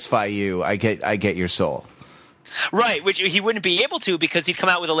satisfy you, I get your soul. Right, which he wouldn't be able to because he'd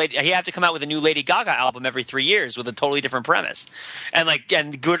have to come out with a new Lady Gaga album every 3 years with a totally different premise,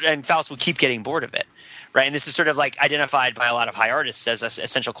 and Faust would keep getting bored of it. Right, and this is sort of like identified by a lot of high artists as an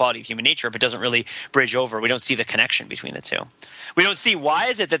essential quality of human nature, but doesn't really bridge over. We don't see the connection between the two. We don't see why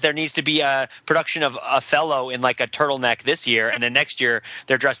is it that there needs to be a production of Othello in like a turtleneck this year, and then next year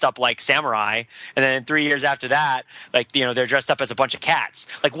they're dressed up like samurai, and then 3 years after that, like they're dressed up as a bunch of cats.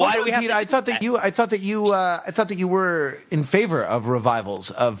 Like why do we have? Pete, I thought that you were in favor of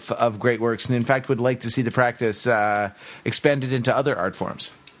revivals of great works, and in fact would like to see the practice expanded into other art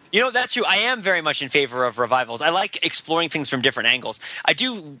forms. That's true. I am very much in favor of revivals. I like exploring things from different angles. I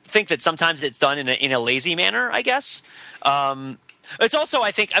do think that sometimes it's done in a lazy manner, I guess. It's also,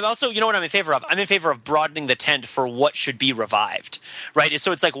 you know what I'm in favor of? I'm in favor of broadening the tent for what should be revived, right?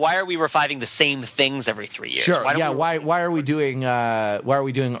 So it's like, why are we reviving the same things every 3 years? Sure. Why are we doing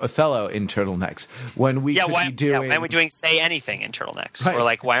Othello in turtlenecks when we could be doing? Why are we doing Say Anything in turtlenecks? Right. Or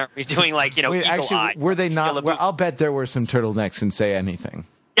like, why aren't we doing like Eagle Eye? Were they not? Well, I'll bet there were some turtlenecks in Say Anything.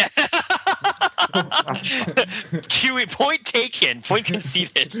 Point taken. Point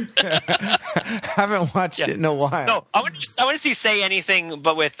conceded. Haven't watched it in a while. No, I want to see Say Anything,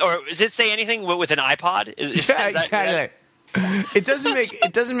 but is it Say Anything with an iPod? Exactly.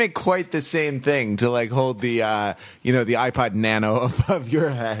 It doesn't make quite the same thing to like hold the the iPod Nano above your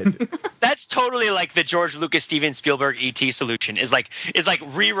head. That's totally like the George Lucas, Steven Spielberg ET solution. Is like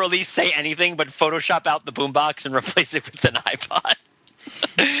re-release Say Anything, but Photoshop out the boombox and replace it with an iPod.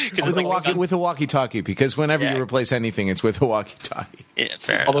 With a walkie-talkie, because whenever you replace anything, it's with a walkie-talkie. Yeah,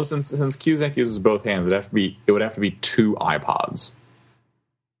 fair. Although since Cusack uses both hands, it would have to be 2 iPods.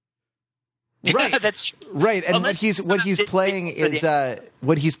 Right. That's true. Right. And Unless what he's playing is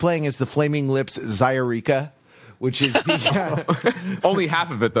the Flaming Lips Zyarica, which is the Only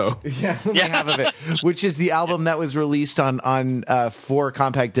half of it, though. only half of it, which is the album that was released on 4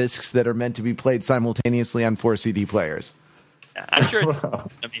 compact discs that are meant to be played simultaneously on 4 CD players. I'm sure it's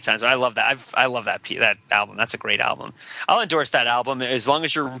many times, but I love that. I love that album. That's a great album. I'll endorse that album as long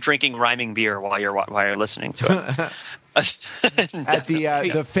as you're drinking rhyming beer while you're listening to it. At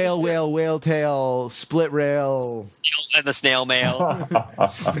the fail whale tail split rail And the snail mail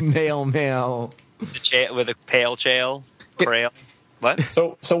snail mail with a pale trail. What?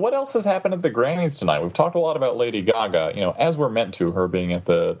 So what else has happened at the Grammys tonight? We've talked a lot about Lady Gaga, as we're meant to, her being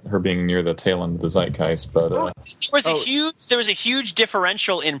near the tail end of the zeitgeist. But there was a huge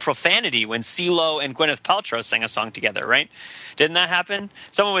differential in profanity when CeeLo and Gwyneth Paltrow sang a song together, right? Didn't that happen?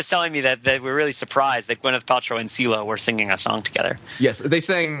 Someone was telling me that we're really surprised that Gwyneth Paltrow and CeeLo were singing a song together. Yes, they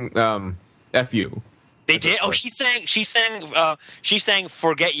sang "F You." They did. Oh, she sang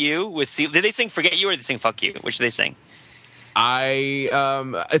 "Forget You" with CeeLo. Did they sing "Forget You" or did they sing "Fuck You"? Which did they sing?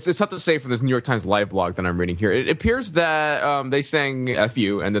 It's tough to say from this New York Times live blog that I'm reading here. It appears that they sang "F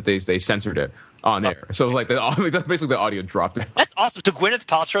You" and that they censored it on air. So like that's basically the audio dropped out. That's awesome. So Gwyneth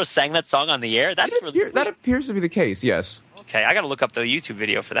Paltrow sang that song on the air. That's really sweet. That appears to be the case. Yes. Okay, I got to look up the YouTube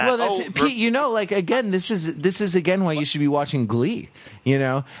video for that. Well, that's Pete. Again, this is again why you should be watching Glee.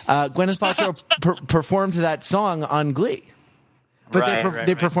 Gwyneth Paltrow performed that song on Glee. But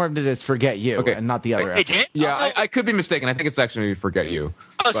they performed it as "Forget You" and not the other. They did? Yeah, I could be mistaken. I think it's actually maybe "Forget You."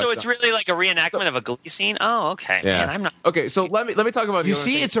 Oh, so it's really like a reenactment of a Glee scene? Oh, okay. Yeah. Man, I'm not. Okay, so let me talk about. You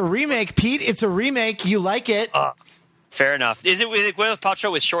see, it's a remake, Pete. It's a remake. You like it? Fair enough. Is it with Gwyneth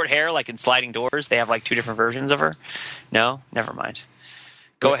Paltrow with short hair, like in Sliding Doors? They have like 2 different versions of her. No, never mind.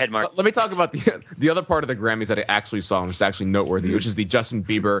 Go ahead, Mark. Let me talk about the other part of the Grammys that I actually saw, which is actually noteworthy, which is the Justin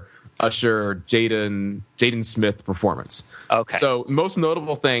Bieber, Usher, Jaden Smith performance. Okay. So most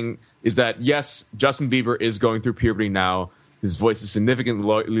notable thing is that, yes, Justin Bieber is going through puberty now. His voice is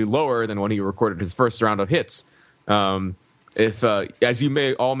significantly lower than when he recorded his first round of hits. As you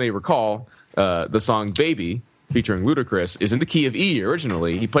may recall, the song "Baby," featuring Ludacris, is in the key of E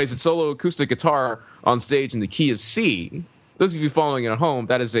originally. He plays its solo acoustic guitar on stage in the key of C. Those of you following at home,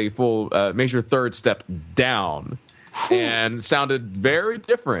 that is a full major third step down, and sounded very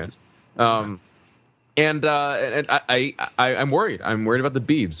different. And I'm worried. I'm worried about the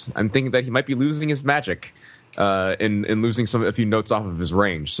Biebs. I'm thinking that he might be losing his magic in losing a few notes off of his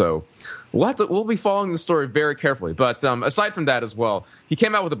range. So we'll be following the story very carefully. But aside from that as well, he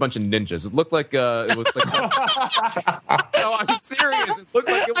came out with a bunch of ninjas. It looked like no, I'm serious. It looked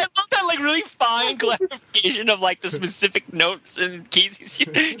like I love that really fine clarification of the specific notes and keys. He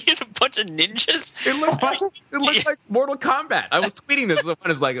has a bunch of ninjas. It looked like Mortal Kombat. I was tweeting this.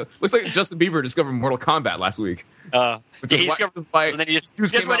 Looks like Justin Bieber discovered Mortal Kombat last week. He discovered and then he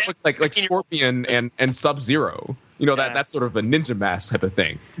came out with like Scorpion and Sub-Zero. That's sort of a ninja mask type of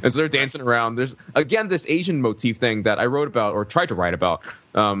thing. And so they're dancing around. There's again this Asian motif thing that I wrote about or tried to write about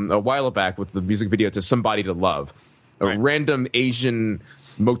a while back with the music video to "Somebody to Love." Random Asian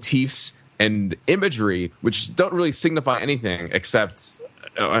motifs and imagery which don't really signify anything except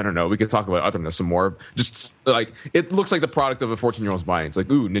I don't know. We could talk about otherness some more. Just like it looks like the product of a 14-year-old's mind. It's like,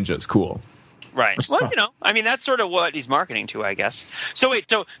 ooh, ninjas, cool. Right. Well, that's sort of what he's marketing to, I guess. So wait,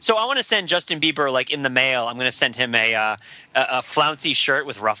 so I want to send Justin Bieber in the mail. I'm going to send him a flouncy shirt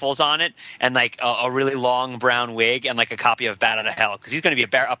with ruffles on it and a really long brown wig and a copy of "Bat Out of Hell" because he's going to be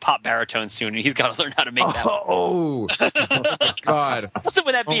a pop baritone soon and he's got to learn how to make that. Oh God! How awesome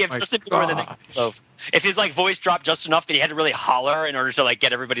would that be if Justin Bieber were the next Meatloaf? If his voice dropped just enough that he had to really holler in order to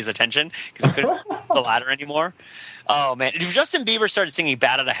get everybody's attention because he couldn't the ladder anymore. Oh man! If Justin Bieber started singing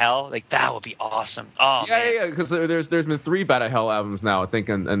 "Bat Out of Hell," that would be awesome. Oh yeah. Because there's been 3 "Bat Out of Hell" albums now, I think,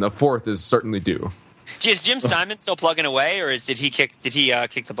 and the 4th is certainly due. Is Jim Steinman still plugging away, or did he kick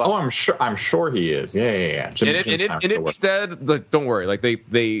the ball? Oh, I'm sure he is. Yeah. Instead, don't worry.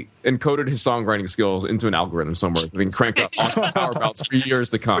 They encoded his songwriting skills into an algorithm somewhere. They can crank up awesome power about 3 years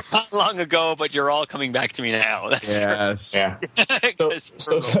to come. Not long ago, but you're all coming back to me now. That's yes. Yeah.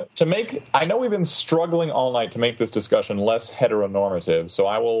 So to make, I know we've been struggling all night to make this discussion less heteronormative. So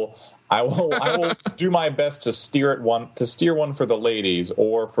I will do my best to steer one for the ladies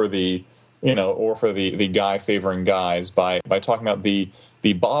or for the the guy favoring guys by talking about the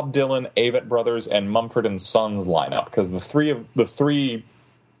Bob Dylan, Avett Brothers, and Mumford & Sons lineup, because the three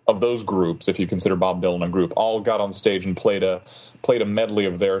of those groups, if you consider Bob Dylan a group, all got on stage and played a medley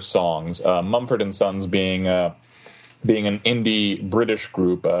of their songs. Mumford & Sons being an indie British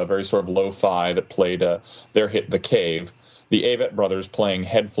group, very sort of lo-fi, that played their hit "The Cave." the Avett Brothers playing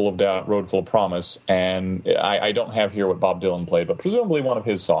Head Full of Doubt, Road Full of Promise, and I don't have here what Bob Dylan played, but presumably one of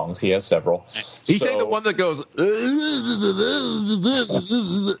his songs. He has several. He sang the one that goes.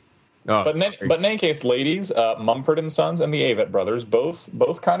 Oh, but in any case, ladies, Mumford and Sons and the Avett Brothers,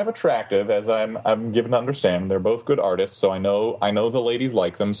 both kind of attractive, as I'm given to understand. They're both good artists, so I know the ladies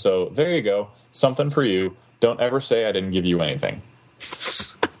like them. So there you go, something for you. Don't ever say I didn't give you anything.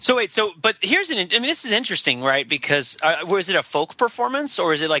 So wait, but here's this is interesting, right? Because was it a folk performance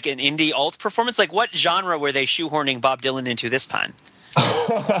or is it like an indie alt performance? Like, what genre were they shoehorning Bob Dylan into this time?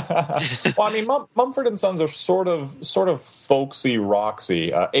 Well, I mean, Mumford and Sons are sort of folksy,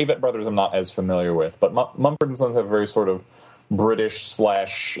 roxy. Avett Brothers, I'm not as familiar with, but Mumford and Sons have a very sort of British /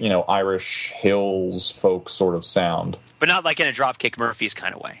 Irish hills folk sort of sound, but not like in a Dropkick Murphys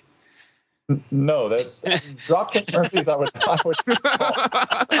kind of way. No, that's Dropkick Murphys. I would.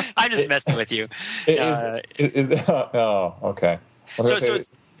 I'm just messing with you. Oh, okay.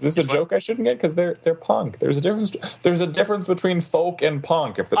 This is a joke I shouldn't get because they're punk. There's a difference. There's a difference between folk and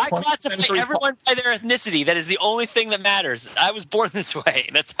punk. If the I classify everyone by their ethnicity. That is the only thing that matters. I was born this way.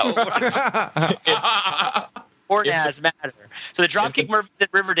 That's how it works. Born as matter. So the Dropkick Murphys and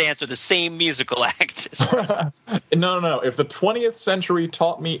Riverdance are the same musical act. As far as No. If the 20th century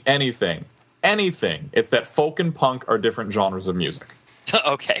taught me anything, it's that folk and punk are different genres of music.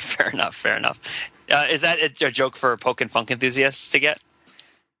 Okay, fair enough. Is that a joke for folk and funk enthusiasts to get?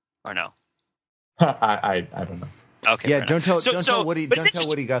 Or no? I don't know. Okay. Yeah, don't tell Woody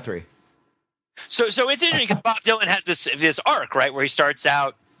Guthrie. So it's interesting because Bob Dylan has this arc, right, where he starts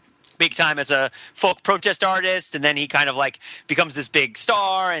out big time as a folk protest artist, and then he kind of like becomes this big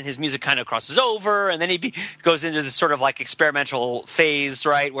star, and his music kind of crosses over, and then he goes into this sort of like experimental phase,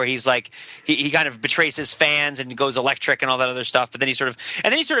 right, where he's like he kind of betrays his fans and goes electric and all that other stuff. But then he sort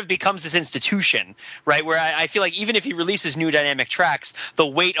of becomes this institution, right, where I feel like even if he releases new dynamic tracks, the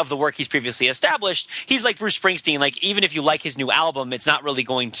weight of the work he's previously established, he's like Bruce Springsteen. Like, even if you like his new album, it's not really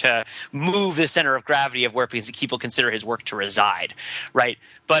going to move the center of gravity of where people consider his work to reside, right?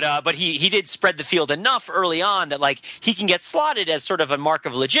 But he did spread the field enough early on that like he can get slotted as sort of a mark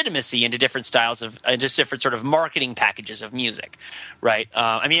of legitimacy into different styles of just different sort of marketing packages of music, right?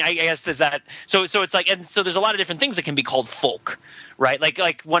 I mean, I guess there's that. So it's like, and so there's a lot of different things that can be called folk, right?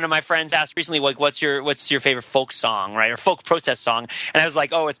 Like one of my friends asked recently, like, what's your favorite folk song, right, or folk protest song? And I was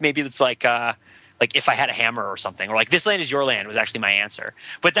like, it's like If I Had a Hammer or something, or like This Land Is Your Land was actually my answer.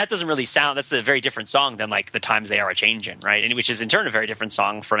 But that doesn't really sound, that's a very different song than like The Times They Are A-Changin', right? And which is in turn a very different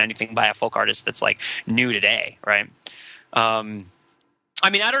song from anything by a folk artist that's like new today, right? I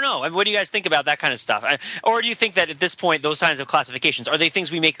mean, I don't know. What do you guys think about that kind of stuff? Or do you think that at this point, those kinds of classifications, are they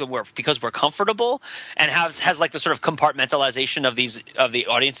things we make because we're comfortable and has like the sort of compartmentalization of the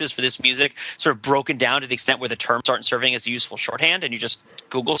audiences for this music sort of broken down to the extent where the terms aren't serving as a useful shorthand and you just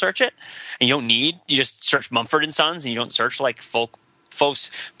Google search it and you just search Mumford and Sons and you don't search like folk,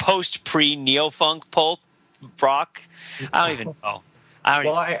 post pre-neo-funk, folk, rock? I don't even know.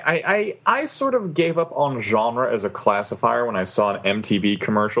 I sort of gave up on genre as a classifier when I saw an MTV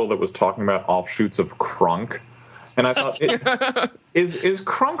commercial that was talking about offshoots of crunk, and I thought, is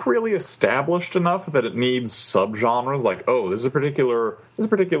crunk really established enough that it needs subgenres? Like, oh, this is a particular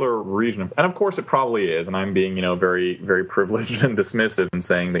region, and of course it probably is. And I'm being very very privileged and dismissive in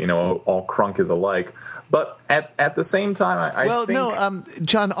saying that all crunk is alike. But at the same time, I think...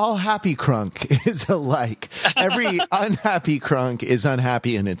 John, all happy crunk is alike. Every unhappy crunk is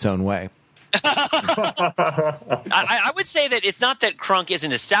unhappy in its own way. I would say that it's not that crunk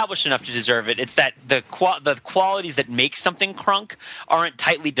isn't established enough to deserve it. It's that the qualities that make something crunk aren't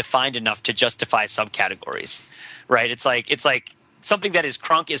tightly defined enough to justify subcategories, right? It's like something that is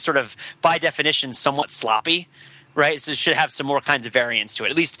crunk is sort of, by definition, somewhat sloppy. Right, so it should have some more kinds of variance to it.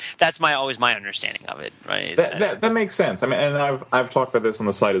 At least that's always my understanding of it. Right, that makes sense. I mean, and I've talked about this on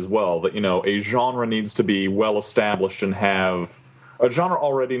the site as well. That a genre needs to be well established and have a genre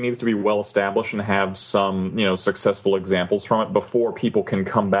already needs to be well established and have some successful examples from it before people can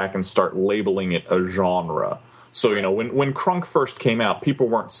come back and start labeling it a genre. So when crunk first came out, people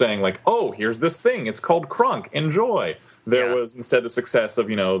weren't saying like, oh, here's this thing, it's called crunk, enjoy. There was instead the success of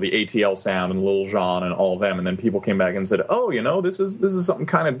the ATL sound and Lil Jon and all of them, and then people came back and said, "Oh, this is something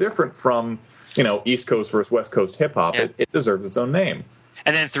kind of different from East Coast versus West Coast hip hop. Yeah. It deserves its own name."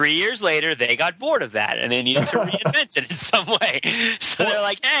 And then 3 years later, they got bored of that, and they needed to reinvent it in some way. So they're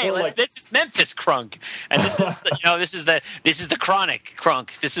like, "Hey, this is Memphis crunk, and this is this is the chronic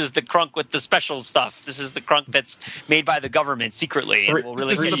crunk. This is the crunk with the special stuff. This is the crunk that's made by the government secretly."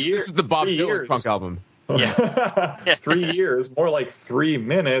 This is the Bob Dylan crunk album. Yeah. 3 years, more like 3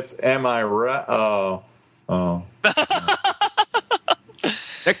 minutes. Am I right? Oh.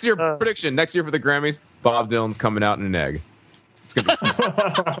 Next year, prediction. Next year for the Grammys, Bob Dylan's coming out in an egg. It's gonna be.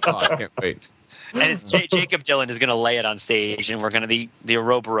 I can't wait. And it's Jacob Dylan is going to lay it on stage, and we're going to the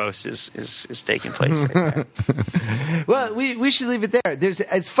Ouroboros is taking place. Right there. Well, we should leave it there.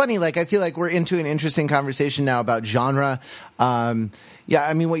 It's funny. Like, I feel like we're into an interesting conversation now about genre. Yeah,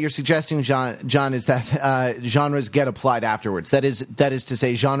 I mean, what you're suggesting, John, is that genres get applied afterwards. That is to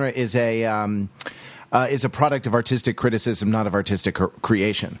say, genre is a product of artistic criticism, not of artistic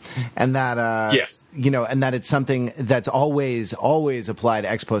creation, and that yes, and that it's something that's always applied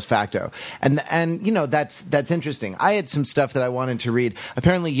ex post facto, and that's interesting. I had some stuff that I wanted to read.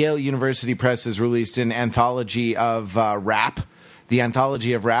 Apparently, Yale University Press has released an anthology of rap. The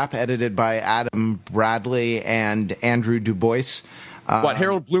Anthology of Rap, edited by Adam Bradley and Andrew Du Bois. What,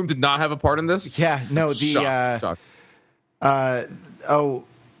 Harold Bloom did not have a part in this? Yeah, no, Shock.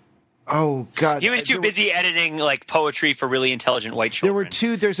 Oh God! He was too busy editing like poetry for really intelligent white children. There were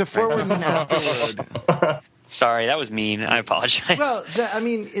two. There's a forward and an afterward. Sorry, that was mean. I apologize. Well, I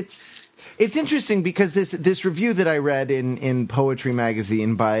mean, it's interesting because this review that I read in Poetry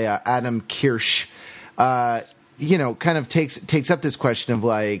Magazine by Adam Kirsch, kind of takes up this question of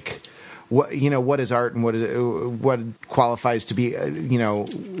like, what is art and what qualifies to be,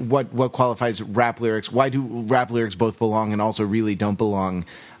 what qualifies rap lyrics? Why do rap lyrics both belong and also really don't belong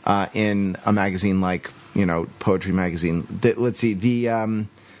in a magazine like Poetry Magazine? Let's see so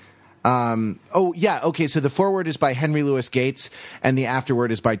the foreword is by Henry Louis Gates and the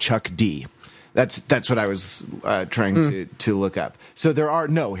afterword is by Chuck D. That's what I was trying to look up. So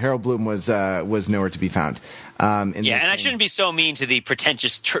Harold Bloom was nowhere to be found. I shouldn't be so mean to the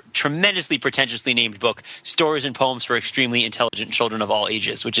pretentious, tremendously pretentiously named book, Stories and Poems for Extremely Intelligent Children of All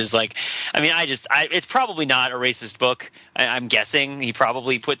Ages, which is like, it's probably not a racist book. I'm guessing he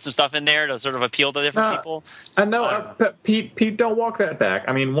probably put some stuff in there to sort of appeal to different people. Pete, don't walk that back.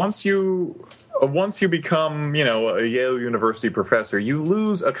 I mean, once you become, a Yale University professor, you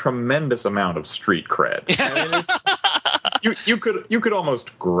lose a tremendous amount of street cred. I mean, you could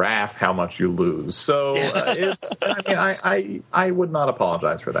almost graph how much you lose. So I would not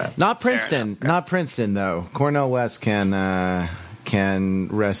apologize for that. Not Princeton, though. Cornell West can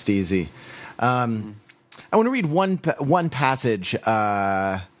rest easy. I want to read one passage.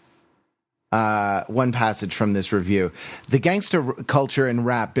 One passage from this review. The gangster culture and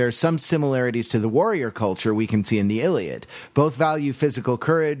rap bear some similarities to the warrior culture we can see in the Iliad. Both value physical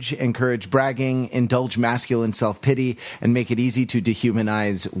courage, encourage bragging, indulge masculine self-pity, and make it easy to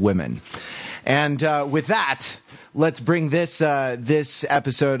dehumanize women. And with that, let's bring this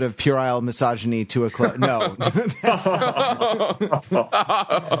episode of Puerile Misogyny to a close. No.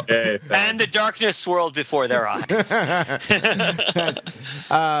 And the darkness swirled before their eyes.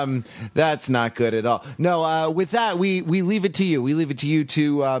 That's not good at all. No, with that, we leave it to you. We leave it to you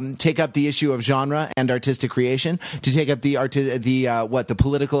to take up the issue of genre and artistic creation, to take up the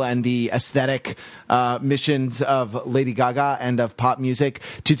political and the aesthetic missions of Lady Gaga and of pop music,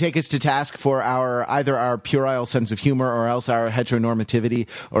 to take us to task for either our puerile sense of humor, or else our heteronormativity,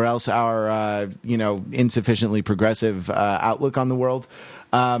 or else our insufficiently progressive outlook on the world,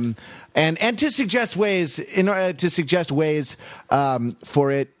 and to suggest ways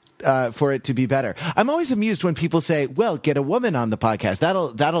for it to be better. I'm always amused when people say, "Well, get a woman on the podcast.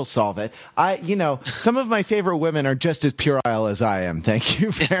 That'll solve it." Some of my favorite women are just as puerile as I am. Thank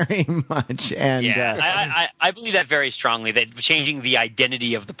you very much. And I believe that very strongly. That changing the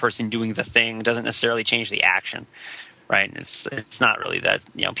identity of the person doing the thing doesn't necessarily change the action. Right? It's not really that.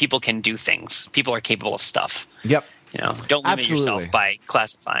 People can do things. People are capable of stuff. Yep. Don't limit yourself by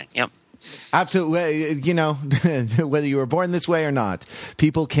classifying. Yep. Absolutely. Whether you were born this way or not,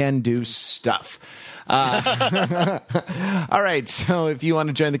 people can do stuff. All right. So if you want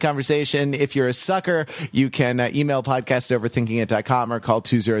to join the conversation, if you're a sucker, you can email podcast@overthinkingit.com or call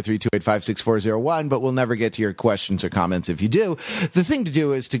 203-285-6401, but we'll never get to your questions or comments if you do. The thing to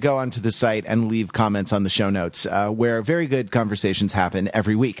do is to go onto the site and leave comments on the show notes, where very good conversations happen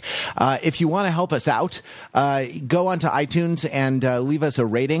every week. If you want to help us out, go onto iTunes and leave us a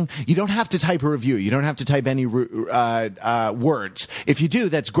rating. You don't have to type a review. You don't have to type any words. If you do,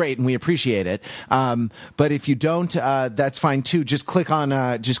 that's great, and we appreciate it. But if you don't, that's fine too. Just click on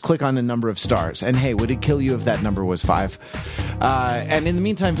a number of stars. And hey, would it kill you if that number was 5? And in the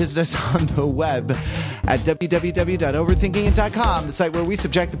meantime, visit us on the web at www.overthinkingit.com, the site where we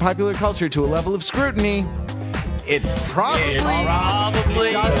subject the popular culture to a level of scrutiny it probably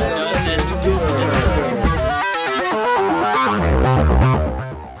doesn't deserve.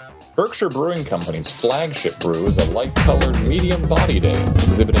 Berkshire Brewing Company's flagship brew is a light-colored, medium-bodied ale,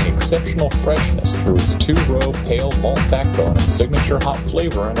 exhibiting exceptional freshness through its two-row pale malt backbone and signature hop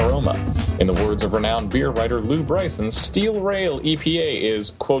flavor and aroma. In the words of renowned beer writer Lou Bryson, Steel Rail EPA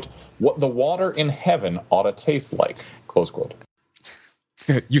is, quote, what the water in heaven ought to taste like, close quote.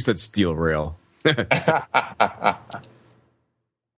 You said steel rail.